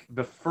think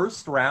the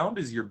first round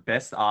is your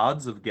best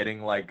odds of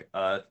getting like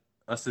a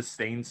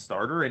sustained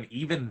starter, and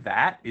even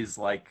that is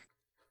like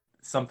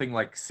something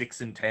like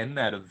 6 and 10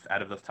 out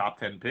of the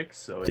top 10 picks.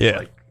 So it's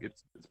like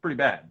it's pretty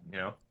bad, you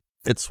know.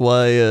 It's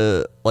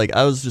why like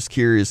I was just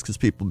curious because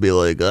people be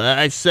like,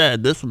 I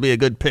said this would be a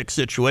good pick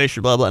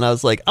situation, blah blah, and I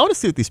was like, I want to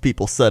see what these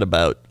people said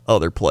about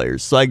other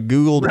players. So I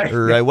googled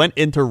or I went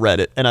into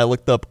Reddit and I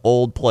looked up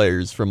old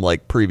players from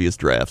like previous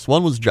drafts.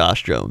 One was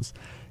Josh Jones,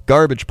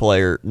 garbage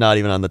player, not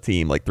even on the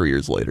team. Like 3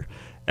 years later,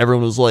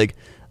 everyone was like,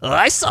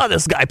 I saw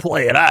this guy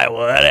play at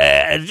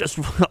Iowa. Just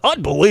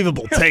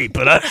unbelievable tape,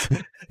 but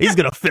he's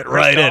gonna fit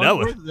right in.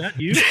 Was that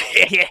you?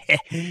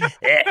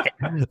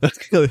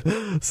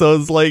 So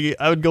it's like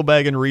I would go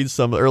back and read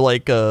some, or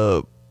like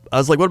I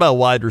was like, what about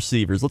wide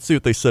receivers? Let's see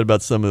what they said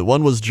about some of it.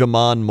 One was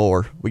Jamon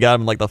Moore. We got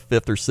him in like the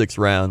 5th or 6th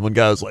round. One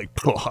guy was like,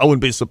 I wouldn't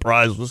be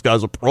surprised if this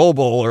guy's a Pro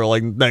Bowler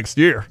like next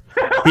year.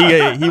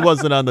 He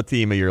wasn't on the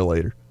team a year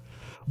later.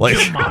 Like,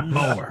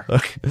 more.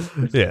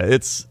 Yeah,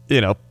 it's,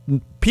 you know,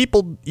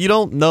 people, you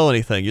don't know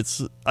anything.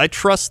 I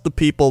trust the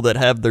people that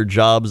have their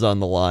jobs on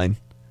the line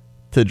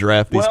to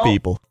draft these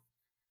people.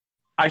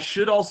 I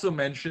should also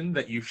mention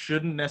that you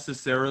shouldn't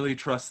necessarily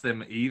trust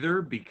them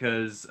either,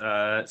 because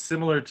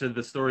similar to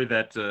the story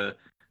that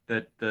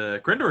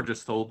Grindor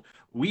just told,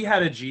 we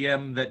had a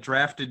GM that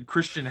drafted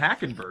Christian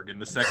Hackenberg in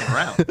the 2nd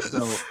round.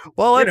 So,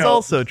 well, that's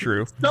also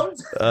true.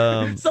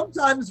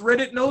 Sometimes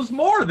Reddit knows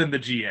more than the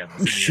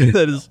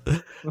GMs.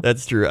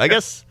 That's true. I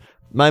guess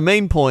my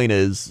main point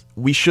is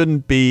we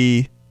shouldn't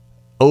be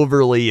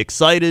overly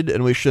excited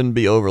and we shouldn't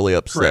be overly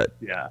upset.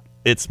 Yeah.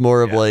 It's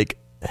more of like,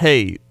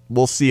 hey,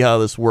 we'll see how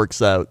this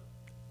works out,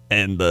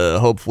 and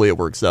hopefully it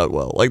works out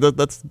well. Like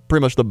that's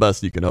pretty much the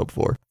best you can hope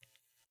for.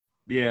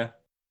 Yeah.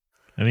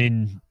 I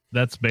mean,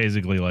 that's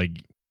basically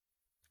like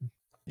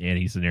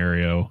any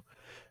scenario.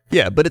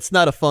 Yeah, but it's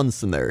not a fun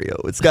scenario.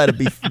 It's got to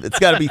be. It's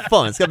got to be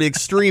fun. It's got to be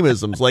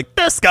extremisms. Like,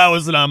 this guy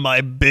wasn't on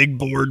my big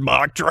board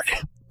mock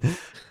draft.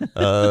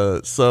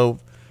 So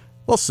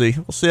we'll see.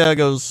 We'll see how it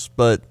goes.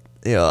 But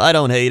you know, I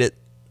don't hate it.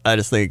 I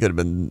just think it could have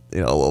been, you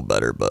know, a little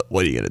better. But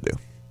what are you gonna do?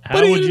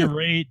 How would you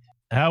rate?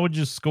 How would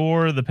you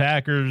score the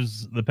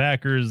Packers? The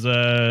Packers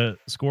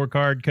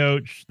scorecard,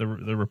 coach. The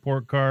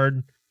report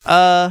card.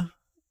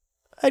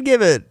 I'd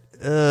give it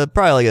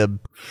probably like a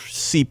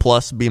C+,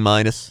 B-.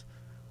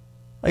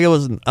 Like, it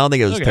wasn't. I don't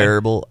think it was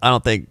terrible. I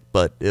don't think,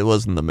 but it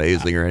wasn't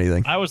amazing or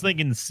anything. I was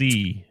thinking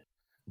C,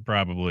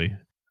 probably.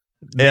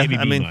 Maybe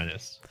B-.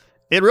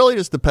 It really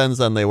just depends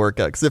on they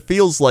work out, because it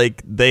feels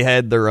like they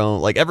had their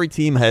own. Like, every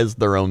team has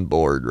their own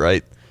board,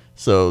 right?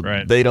 So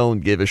they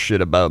don't give a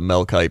shit about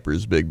Mel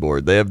Kiper's big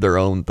board. They have their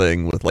own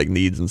thing with like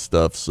needs and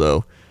stuff.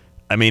 So,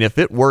 I mean, if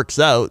it works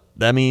out,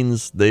 that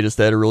means they just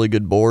had a really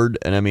good board.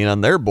 And I mean,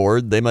 on their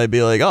board, they might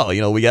be like, oh,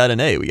 you know, we got an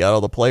A. We got all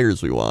the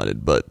players we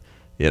wanted. But,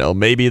 you know,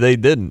 maybe they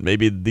didn't.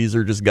 Maybe these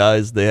are just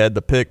guys they had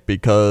to pick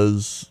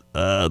because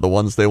the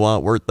ones they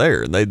want weren't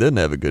there and they didn't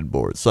have a good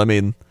board. So, I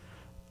mean,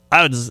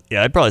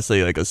 I'd probably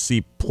say like a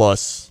C+.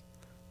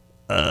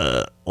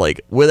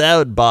 Like,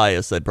 without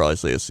bias, I'd probably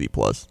say a C+.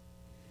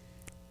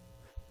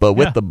 But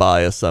with the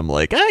bias, I'm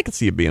like, I could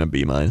see it being a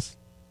B-. Well,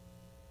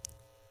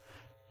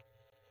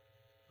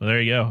 there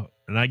you go.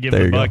 And I give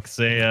the Bucks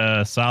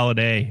a solid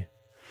A.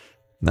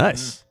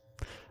 Nice.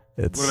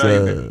 It's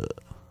an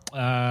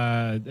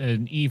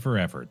E for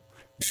effort.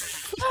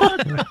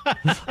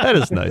 That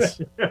is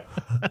nice.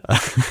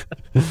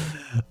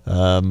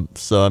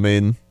 So I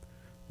mean,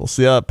 we'll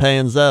see how it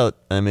pans out.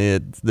 I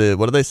mean,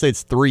 what do they say?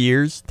 It's 3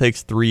 years. It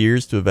takes 3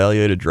 years to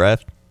evaluate a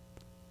draft.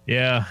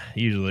 Yeah,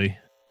 usually.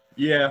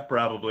 Yeah,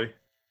 probably.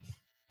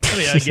 I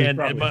mean, again,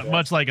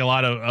 much like a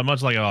lot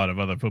of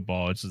other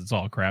football, it's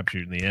all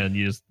crapshoot in the end.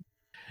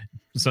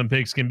 Some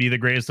picks can be the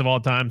greatest of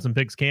all time, some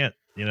picks can't.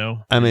 You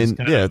know, I mean,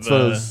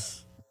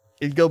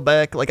 you'd go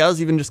back. Like, I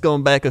was even just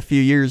going back a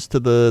few years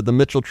to the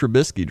Mitchell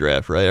Trubisky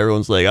draft, right?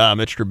 Everyone's like,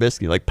 Mitch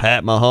Trubisky, like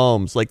Pat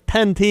Mahomes. Like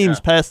 10 teams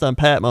passed on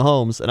Pat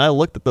Mahomes, and I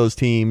looked at those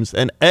teams,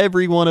 and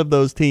every one of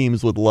those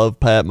teams would love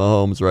Pat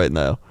Mahomes right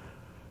now.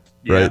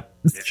 Right.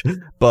 Yeah.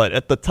 But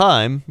at the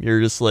time, you're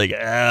just like,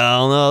 I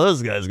don't know,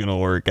 this guy's gonna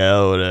work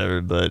out,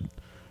 whatever. But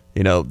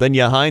you know, then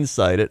you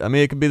hindsight it. I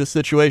mean, it could be the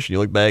situation. You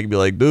look back and be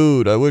like,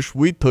 dude, I wish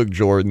we took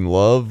Jordan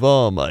Love.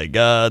 Oh my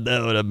God,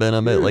 that would have been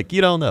a minute. Like,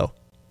 you don't know.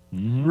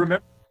 Mm-hmm.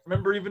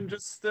 Remember even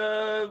just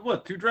 2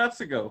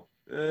 drafts ago,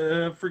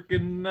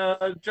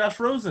 freaking Josh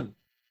Rosen,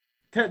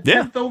 10th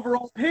Yeah.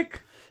 overall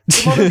pick. The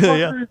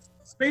motherfucker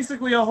is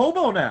basically a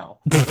hobo now.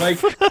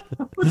 Like,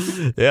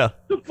 Yeah.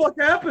 what the fuck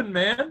happened,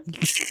 man?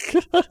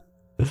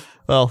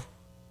 Well,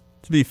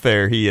 to be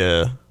fair, he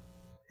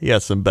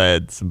got some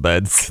bad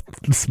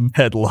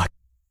luck.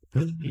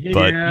 He did,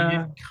 But- he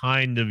did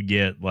kind of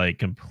get like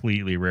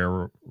completely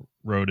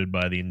railroaded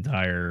by the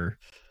entire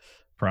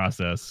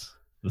process,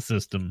 the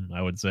system,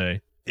 I would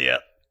say. Yeah.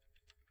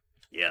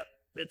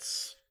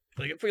 It's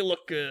like if we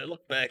look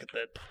back at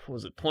that,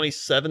 was it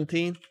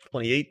 2017,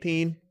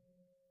 2018?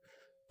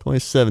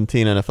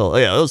 2017 NFL. Oh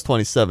yeah, it was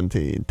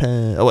 2017.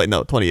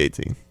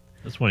 2018.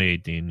 That's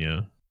 2018,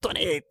 yeah.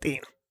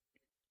 2018.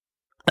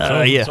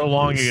 So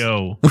long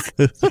ago.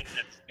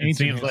 It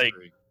seems like,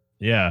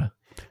 yeah.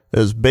 It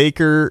was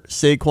Baker,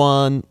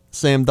 Saquon,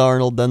 Sam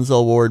Darnold,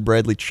 Denzel Ward,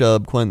 Bradley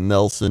Chubb, Quentin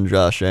Nelson,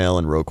 Josh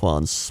Allen,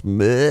 Roquan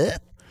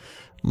Smith,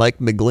 Mike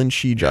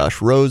McGlinchey,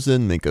 Josh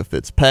Rosen, Minka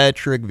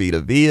Fitzpatrick,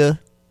 Vita Vea.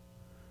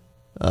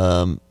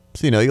 So,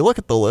 you look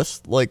at the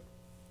list, like,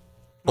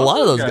 a lot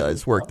of those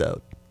guys worked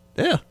out.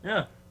 Yeah.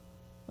 Yeah.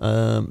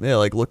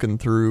 Like looking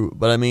through,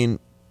 but I mean,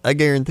 I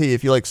guarantee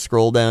if you like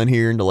scroll down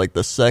here into like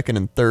the second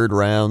and third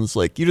rounds,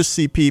 like you just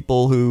see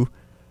people who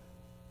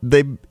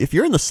if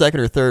you're in the second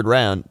or third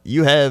round,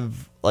 you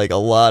have like a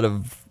lot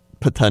of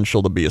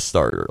potential to be a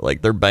starter.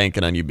 Like they're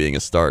banking on you being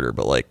a starter,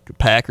 but like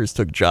Packers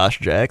took Josh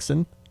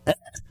Jackson.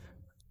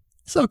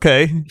 It's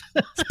okay.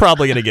 It's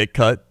probably going to get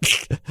cut.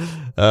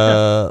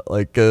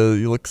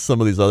 You look at some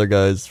of these other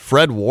guys.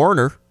 Fred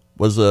Warner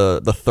was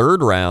the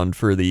third round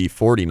for the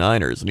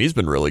 49ers, and he's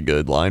been really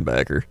good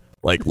linebacker.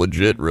 Like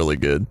legit really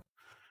good.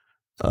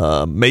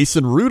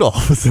 Mason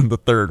Rudolph was in the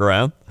third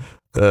round.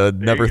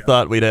 Never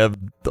thought we'd have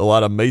a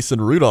lot of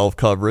Mason Rudolph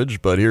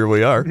coverage, but here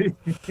we are.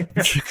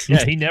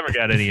 Yeah, he never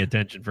got any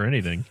attention for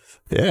anything.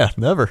 Yeah,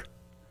 never.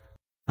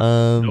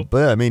 Nope.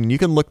 But I mean, you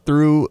can look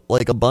through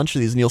like a bunch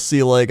of these, and you'll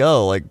see like,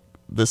 oh, like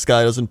this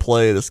guy doesn't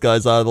play, this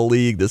guy's out of the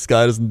league, this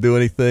guy doesn't do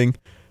anything,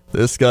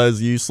 this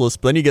guy's useless.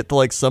 But then you get to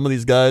like some of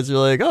these guys, you're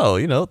like,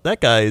 oh, that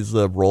guy's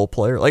a role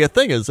player. Like the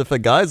thing is, if a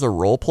guy's a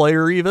role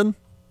player, even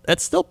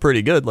that's still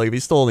pretty good. Like if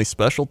he's still on these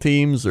special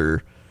teams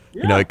or.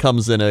 Yeah. It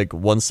comes in like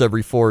once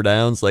every 4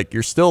 downs. Like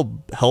you're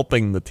still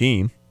helping the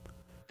team.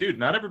 Dude,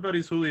 not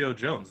everybody's Julio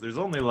Jones. There's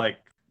only like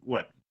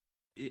what?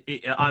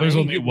 There's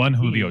only one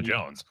Julio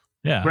Jones.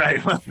 Yeah.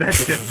 Right. Well,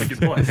 that's a good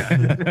point.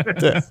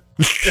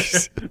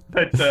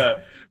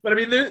 but I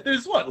mean,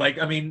 there's what? Like,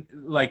 I mean,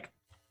 like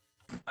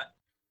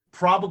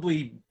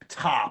probably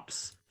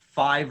tops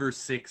 5 or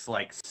 6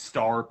 like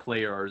star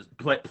players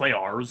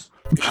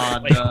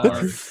on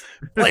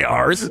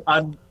Players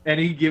on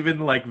any given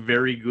like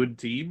very good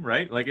team,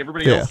 right? Like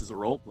everybody Yeah. else is a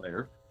role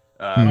player.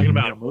 Talking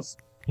about you know, most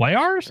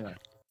Players?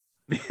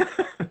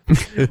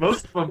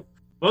 most of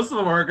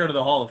them aren't going to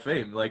the Hall of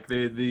Fame. Like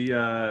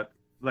the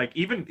like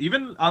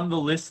even on the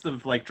list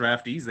of like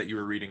draftees that you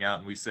were reading out,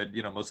 and we said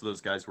most of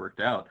those guys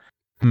worked out.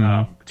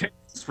 10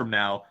 years from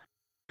now,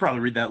 probably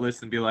read that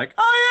list and be like,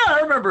 oh yeah, I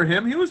remember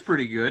him. He was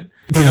pretty good.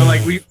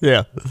 Like we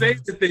say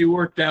that they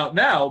worked out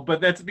now, but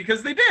that's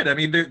because they did. I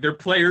mean, they're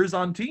players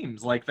on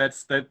teams. Like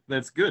that's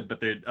good. But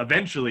they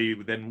eventually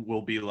then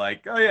will be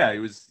like, oh yeah, he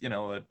was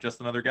just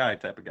another guy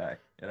type of guy.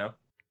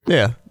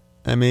 Yeah.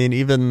 I mean,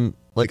 even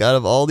like out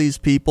of all these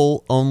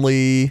people,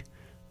 only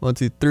 1,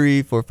 2,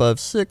 3, 4, 5,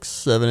 6,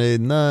 7,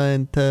 8,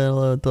 9, 10,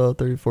 11, 12,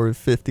 13, 14,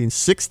 15,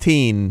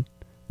 16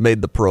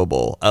 made the Pro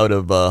Bowl out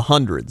of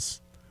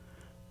hundreds.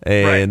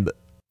 And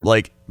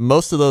like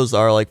most of those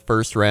are like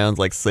first rounds,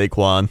 like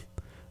Saquon.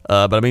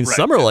 But I mean,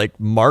 some are like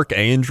Mark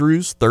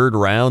Andrews, 3rd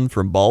round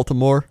from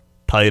Baltimore,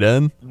 tight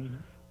end. Mm-hmm.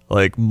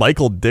 Like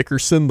Michael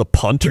Dickerson, the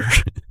punter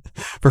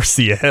for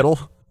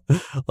Seattle.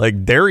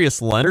 Like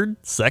Darius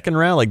Leonard, 2nd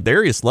round. Like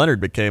Darius Leonard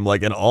became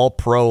like an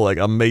all-pro, like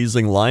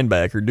amazing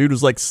linebacker. Dude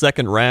was like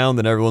 2nd round,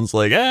 and everyone's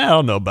like, I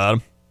don't know about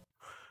him.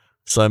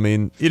 So I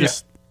mean, you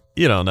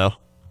don't know.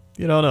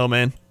 You don't know,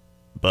 man.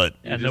 But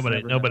Yeah,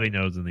 nobody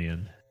knows in the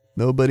end.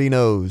 nobody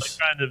knows.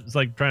 It's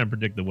like trying to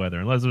predict the weather.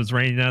 Unless it's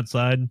raining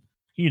outside,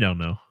 you don't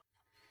know.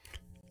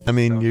 I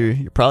mean,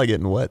 you're probably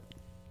getting wet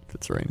if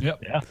it's raining.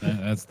 Yep. Yeah.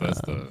 That's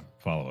the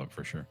follow up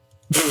for sure.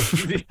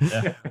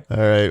 All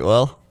right.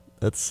 Well,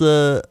 I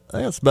think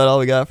that's about all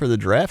we got for the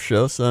draft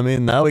show. So I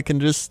mean, now we can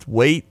just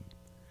wait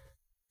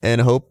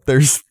and hope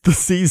there's the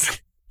season.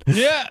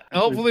 Yeah.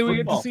 Hopefully we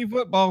get to see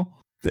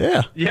football.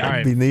 Yeah. Yeah. All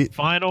right. Be neat.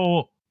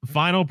 Final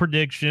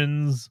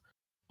predictions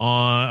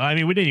on. I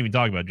mean, we didn't even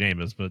talk about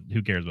Jameis, but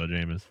who cares about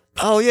Jameis?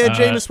 Oh yeah,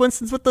 Jameis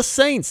Winston's with the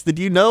Saints. Did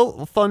you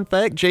know? Fun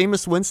fact: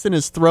 Jameis Winston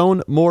has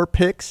thrown more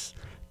picks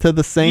to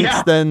the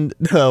Saints than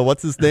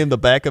what's his name, the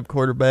backup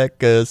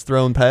quarterback, has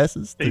thrown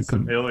passes.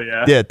 Taysom Hill,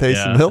 yeah. Yeah,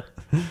 Taysom Hill.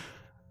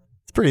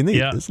 It's pretty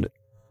neat, isn't it?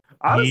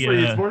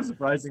 Honestly, it's more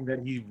surprising that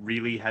he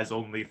really has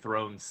only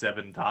thrown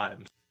 7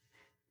 times.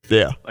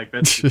 Yeah, like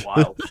that's just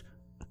wild.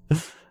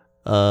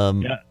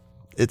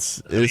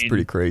 It's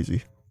pretty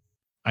crazy.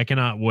 I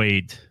cannot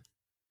wait.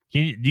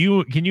 Can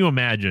you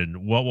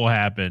imagine what will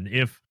happen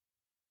if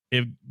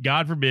if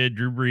God forbid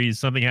Drew Brees,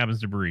 something happens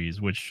to Brees,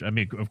 which I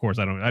mean, of course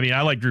I don't. I mean,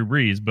 I like Drew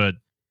Brees, but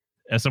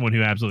as someone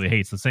who absolutely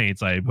hates the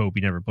Saints, I hope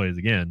he never plays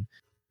again.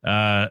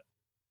 And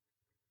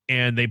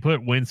they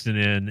put Winston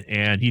in,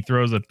 and he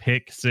throws a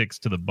pick 6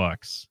 to the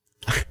Bucks.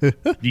 Do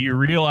you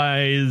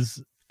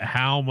realize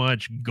how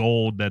much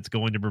gold that's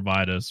going to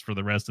provide us for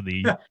the rest of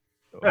the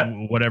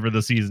whatever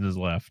the season is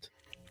left?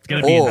 It's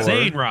going to be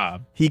insane,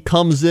 Rob. He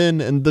comes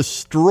in and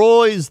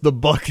destroys the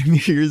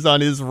Buccaneers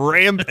on his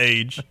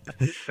rampage.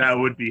 That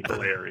would be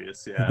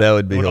hilarious. Yeah, that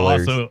would be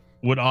hilarious.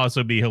 Would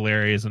also be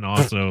hilarious, and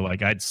also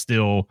like I'd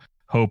still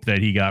hope that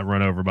he got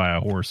run over by a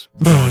horse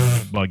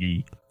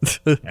buggy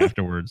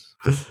afterwards.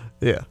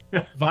 Yeah.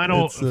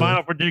 Final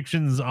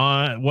predictions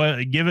on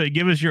what? Give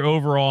us your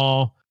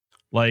overall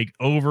like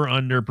over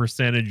under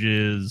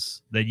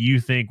percentages that you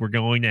think we're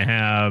going to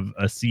have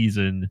a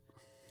season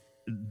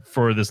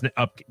for this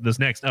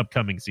next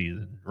upcoming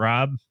season,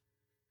 Rob.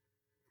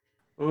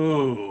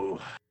 Ooh,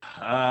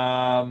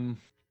 I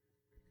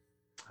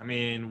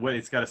mean,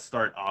 it's got to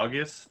start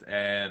August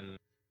and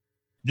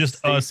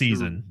just a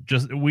season.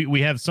 Just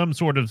we have some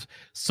sort of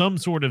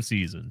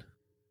season.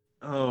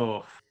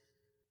 Oh,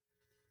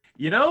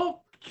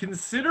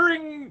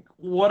 considering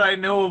what I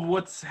know of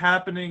what's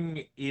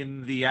happening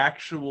in the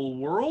actual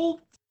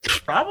world,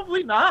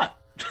 probably not.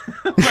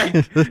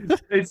 Like,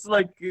 it's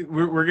like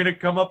we're gonna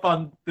come up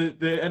on the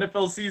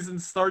NFL season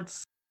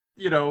starts,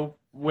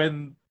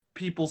 when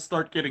people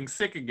start getting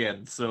sick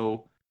again.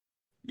 So,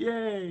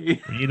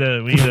 yay! We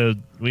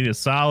need a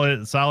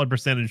solid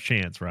percentage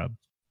chance, Rob.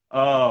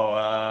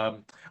 Oh,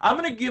 I'm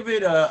gonna give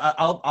it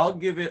I'll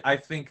give it. I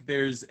think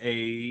there's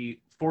a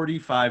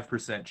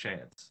 45%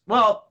 chance.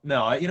 Well,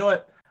 no, you know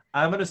what?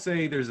 I'm gonna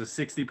say there's a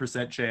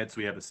 60% chance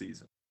we have a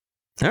season.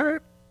 All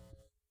right,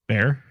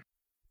 fair.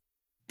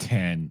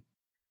 10.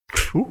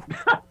 All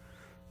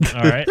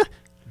right,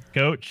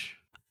 Coach.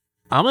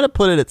 I'm going to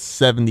put it at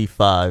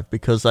 75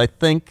 because I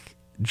think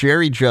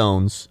Jerry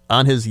Jones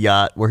on his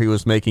yacht where he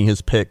was making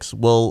his picks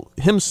will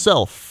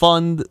himself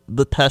fund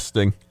the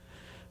testing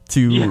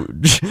to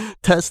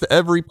test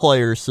every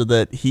player so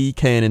that he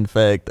can, in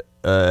fact,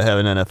 have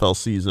an NFL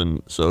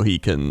season so he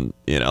can,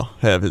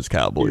 have his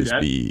Cowboys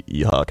be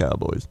Yeehaw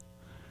Cowboys.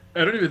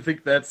 I don't even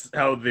think that's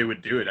how they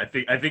would do it. I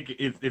think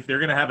if they're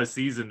gonna have a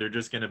season, they're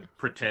just gonna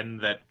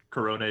pretend that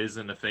Corona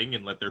isn't a thing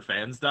and let their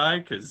fans die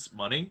because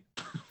money.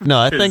 No,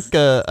 I think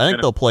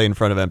they'll play in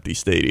front of empty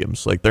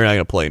stadiums. Like they're not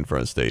gonna play in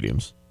front of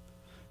stadiums.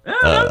 Yeah,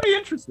 that would be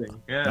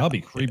interesting. Yeah, that'll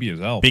be creepy as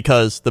hell.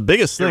 Because the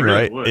biggest thing,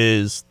 really right,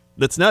 is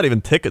it's not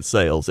even ticket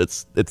sales.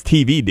 It's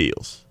TV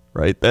deals,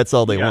 right? That's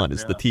all they want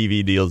is the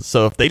TV deals.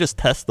 So if they just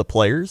test the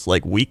players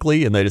like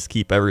weekly and they just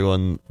keep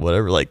everyone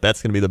whatever, like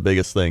that's gonna be the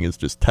biggest thing is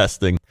just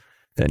testing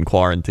and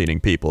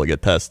quarantining people to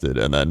get tested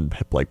and then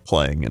like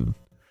playing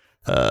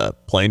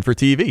for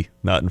TV,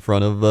 not in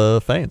front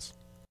of fans.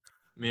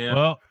 Yeah.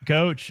 Well,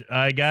 Coach,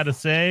 I gotta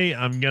say,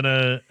 I'm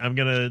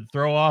gonna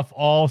throw off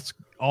all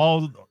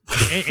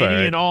any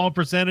and all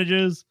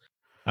percentages.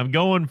 I'm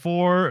going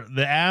for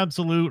the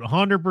absolute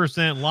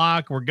 100%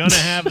 lock. We're gonna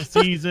have a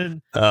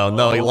season. Oh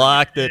no, he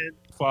locked it.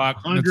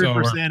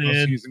 100%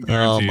 in.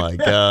 Oh my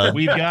God.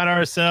 We've got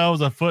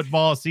ourselves a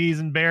football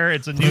season, Bear.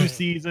 It's a new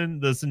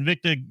season. The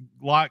Invicta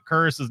lock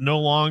curse is no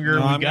longer.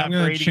 I'm going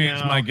to change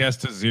my guess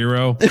to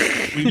 0.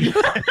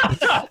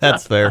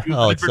 That's fair.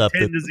 I'll accept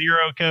it. To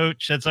 0,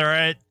 Coach. That's all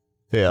right.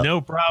 Yeah.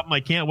 No problem. I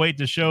can't wait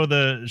to show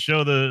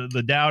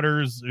the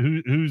doubters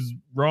who's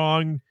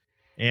wrong.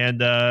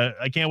 And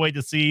I can't wait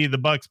to see the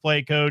Bucks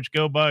play, Coach.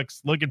 Go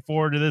Bucks. Looking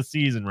forward to this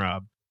season,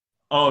 Rob.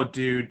 Oh,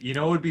 dude,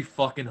 what would be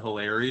fucking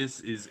hilarious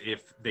is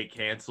if they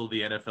cancel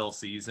the NFL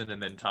season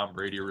and then Tom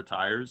Brady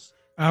retires.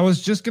 I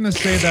was just going to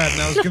say that,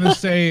 and I was going to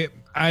say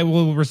I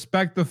will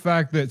respect the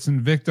fact that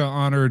Invicta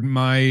honored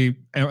my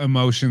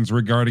emotions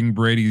regarding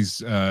Brady's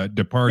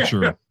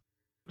departure.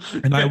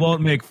 And I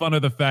won't make fun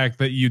of the fact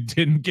that you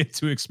didn't get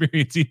to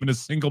experience even a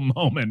single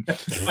moment.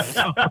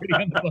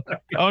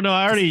 Oh no,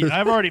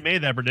 I've already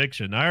made that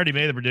prediction. I already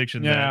made the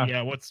prediction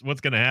that what's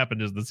going to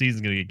happen is the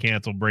season's going to get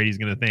canceled. Brady's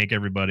going to thank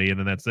everybody, and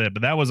then that's it.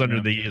 But that was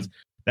that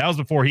was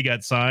before he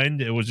got signed.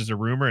 It was just a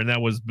rumor, and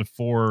that was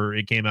before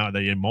it came out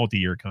that he had a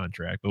multi-year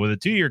contract. But with a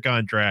 2-year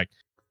contract,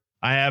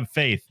 I have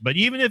faith. But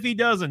even if he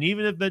doesn't,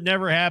 even if that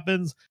never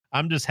happens,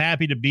 I'm just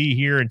happy to be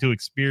here and to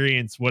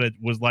experience what it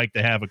was like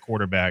to have a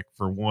quarterback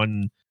for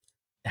one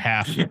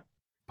half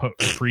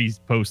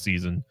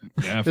postseason.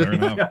 Yeah, fair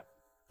enough.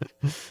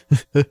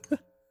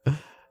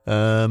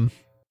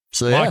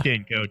 So locked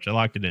in, Coach. I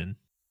locked it in.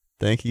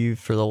 Thank you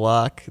for the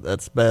lock.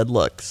 That's bad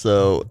luck.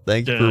 So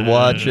thank you for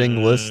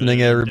watching,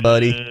 listening,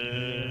 everybody.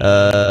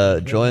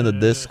 Join the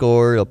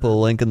Discord. I'll put a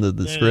link in the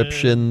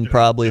description,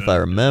 probably if I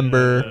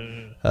remember.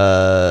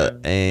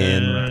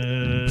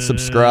 And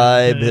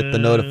subscribe, hit the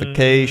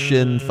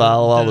notification,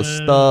 follow all the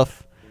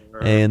stuff,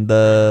 and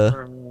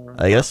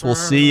I guess we'll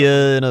see you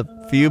in a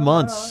few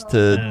months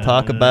to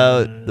talk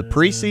about the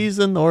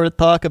preseason or to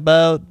talk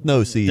about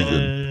no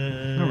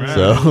season. Right.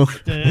 So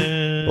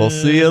we'll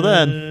see you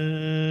then.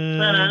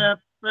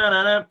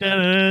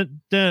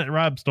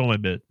 Rob stole my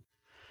bit.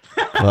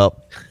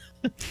 Well,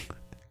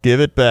 Give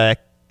it back.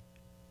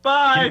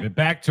 Bye. Give it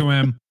back to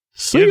him.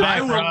 See you.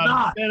 I will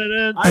not.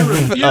 Dun-dun-dun. I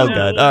refuse. Oh,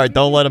 God. All right,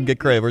 don't let him get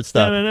crazy. We're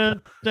stopping.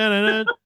 Dun-dun-dun. Dun-dun-dun.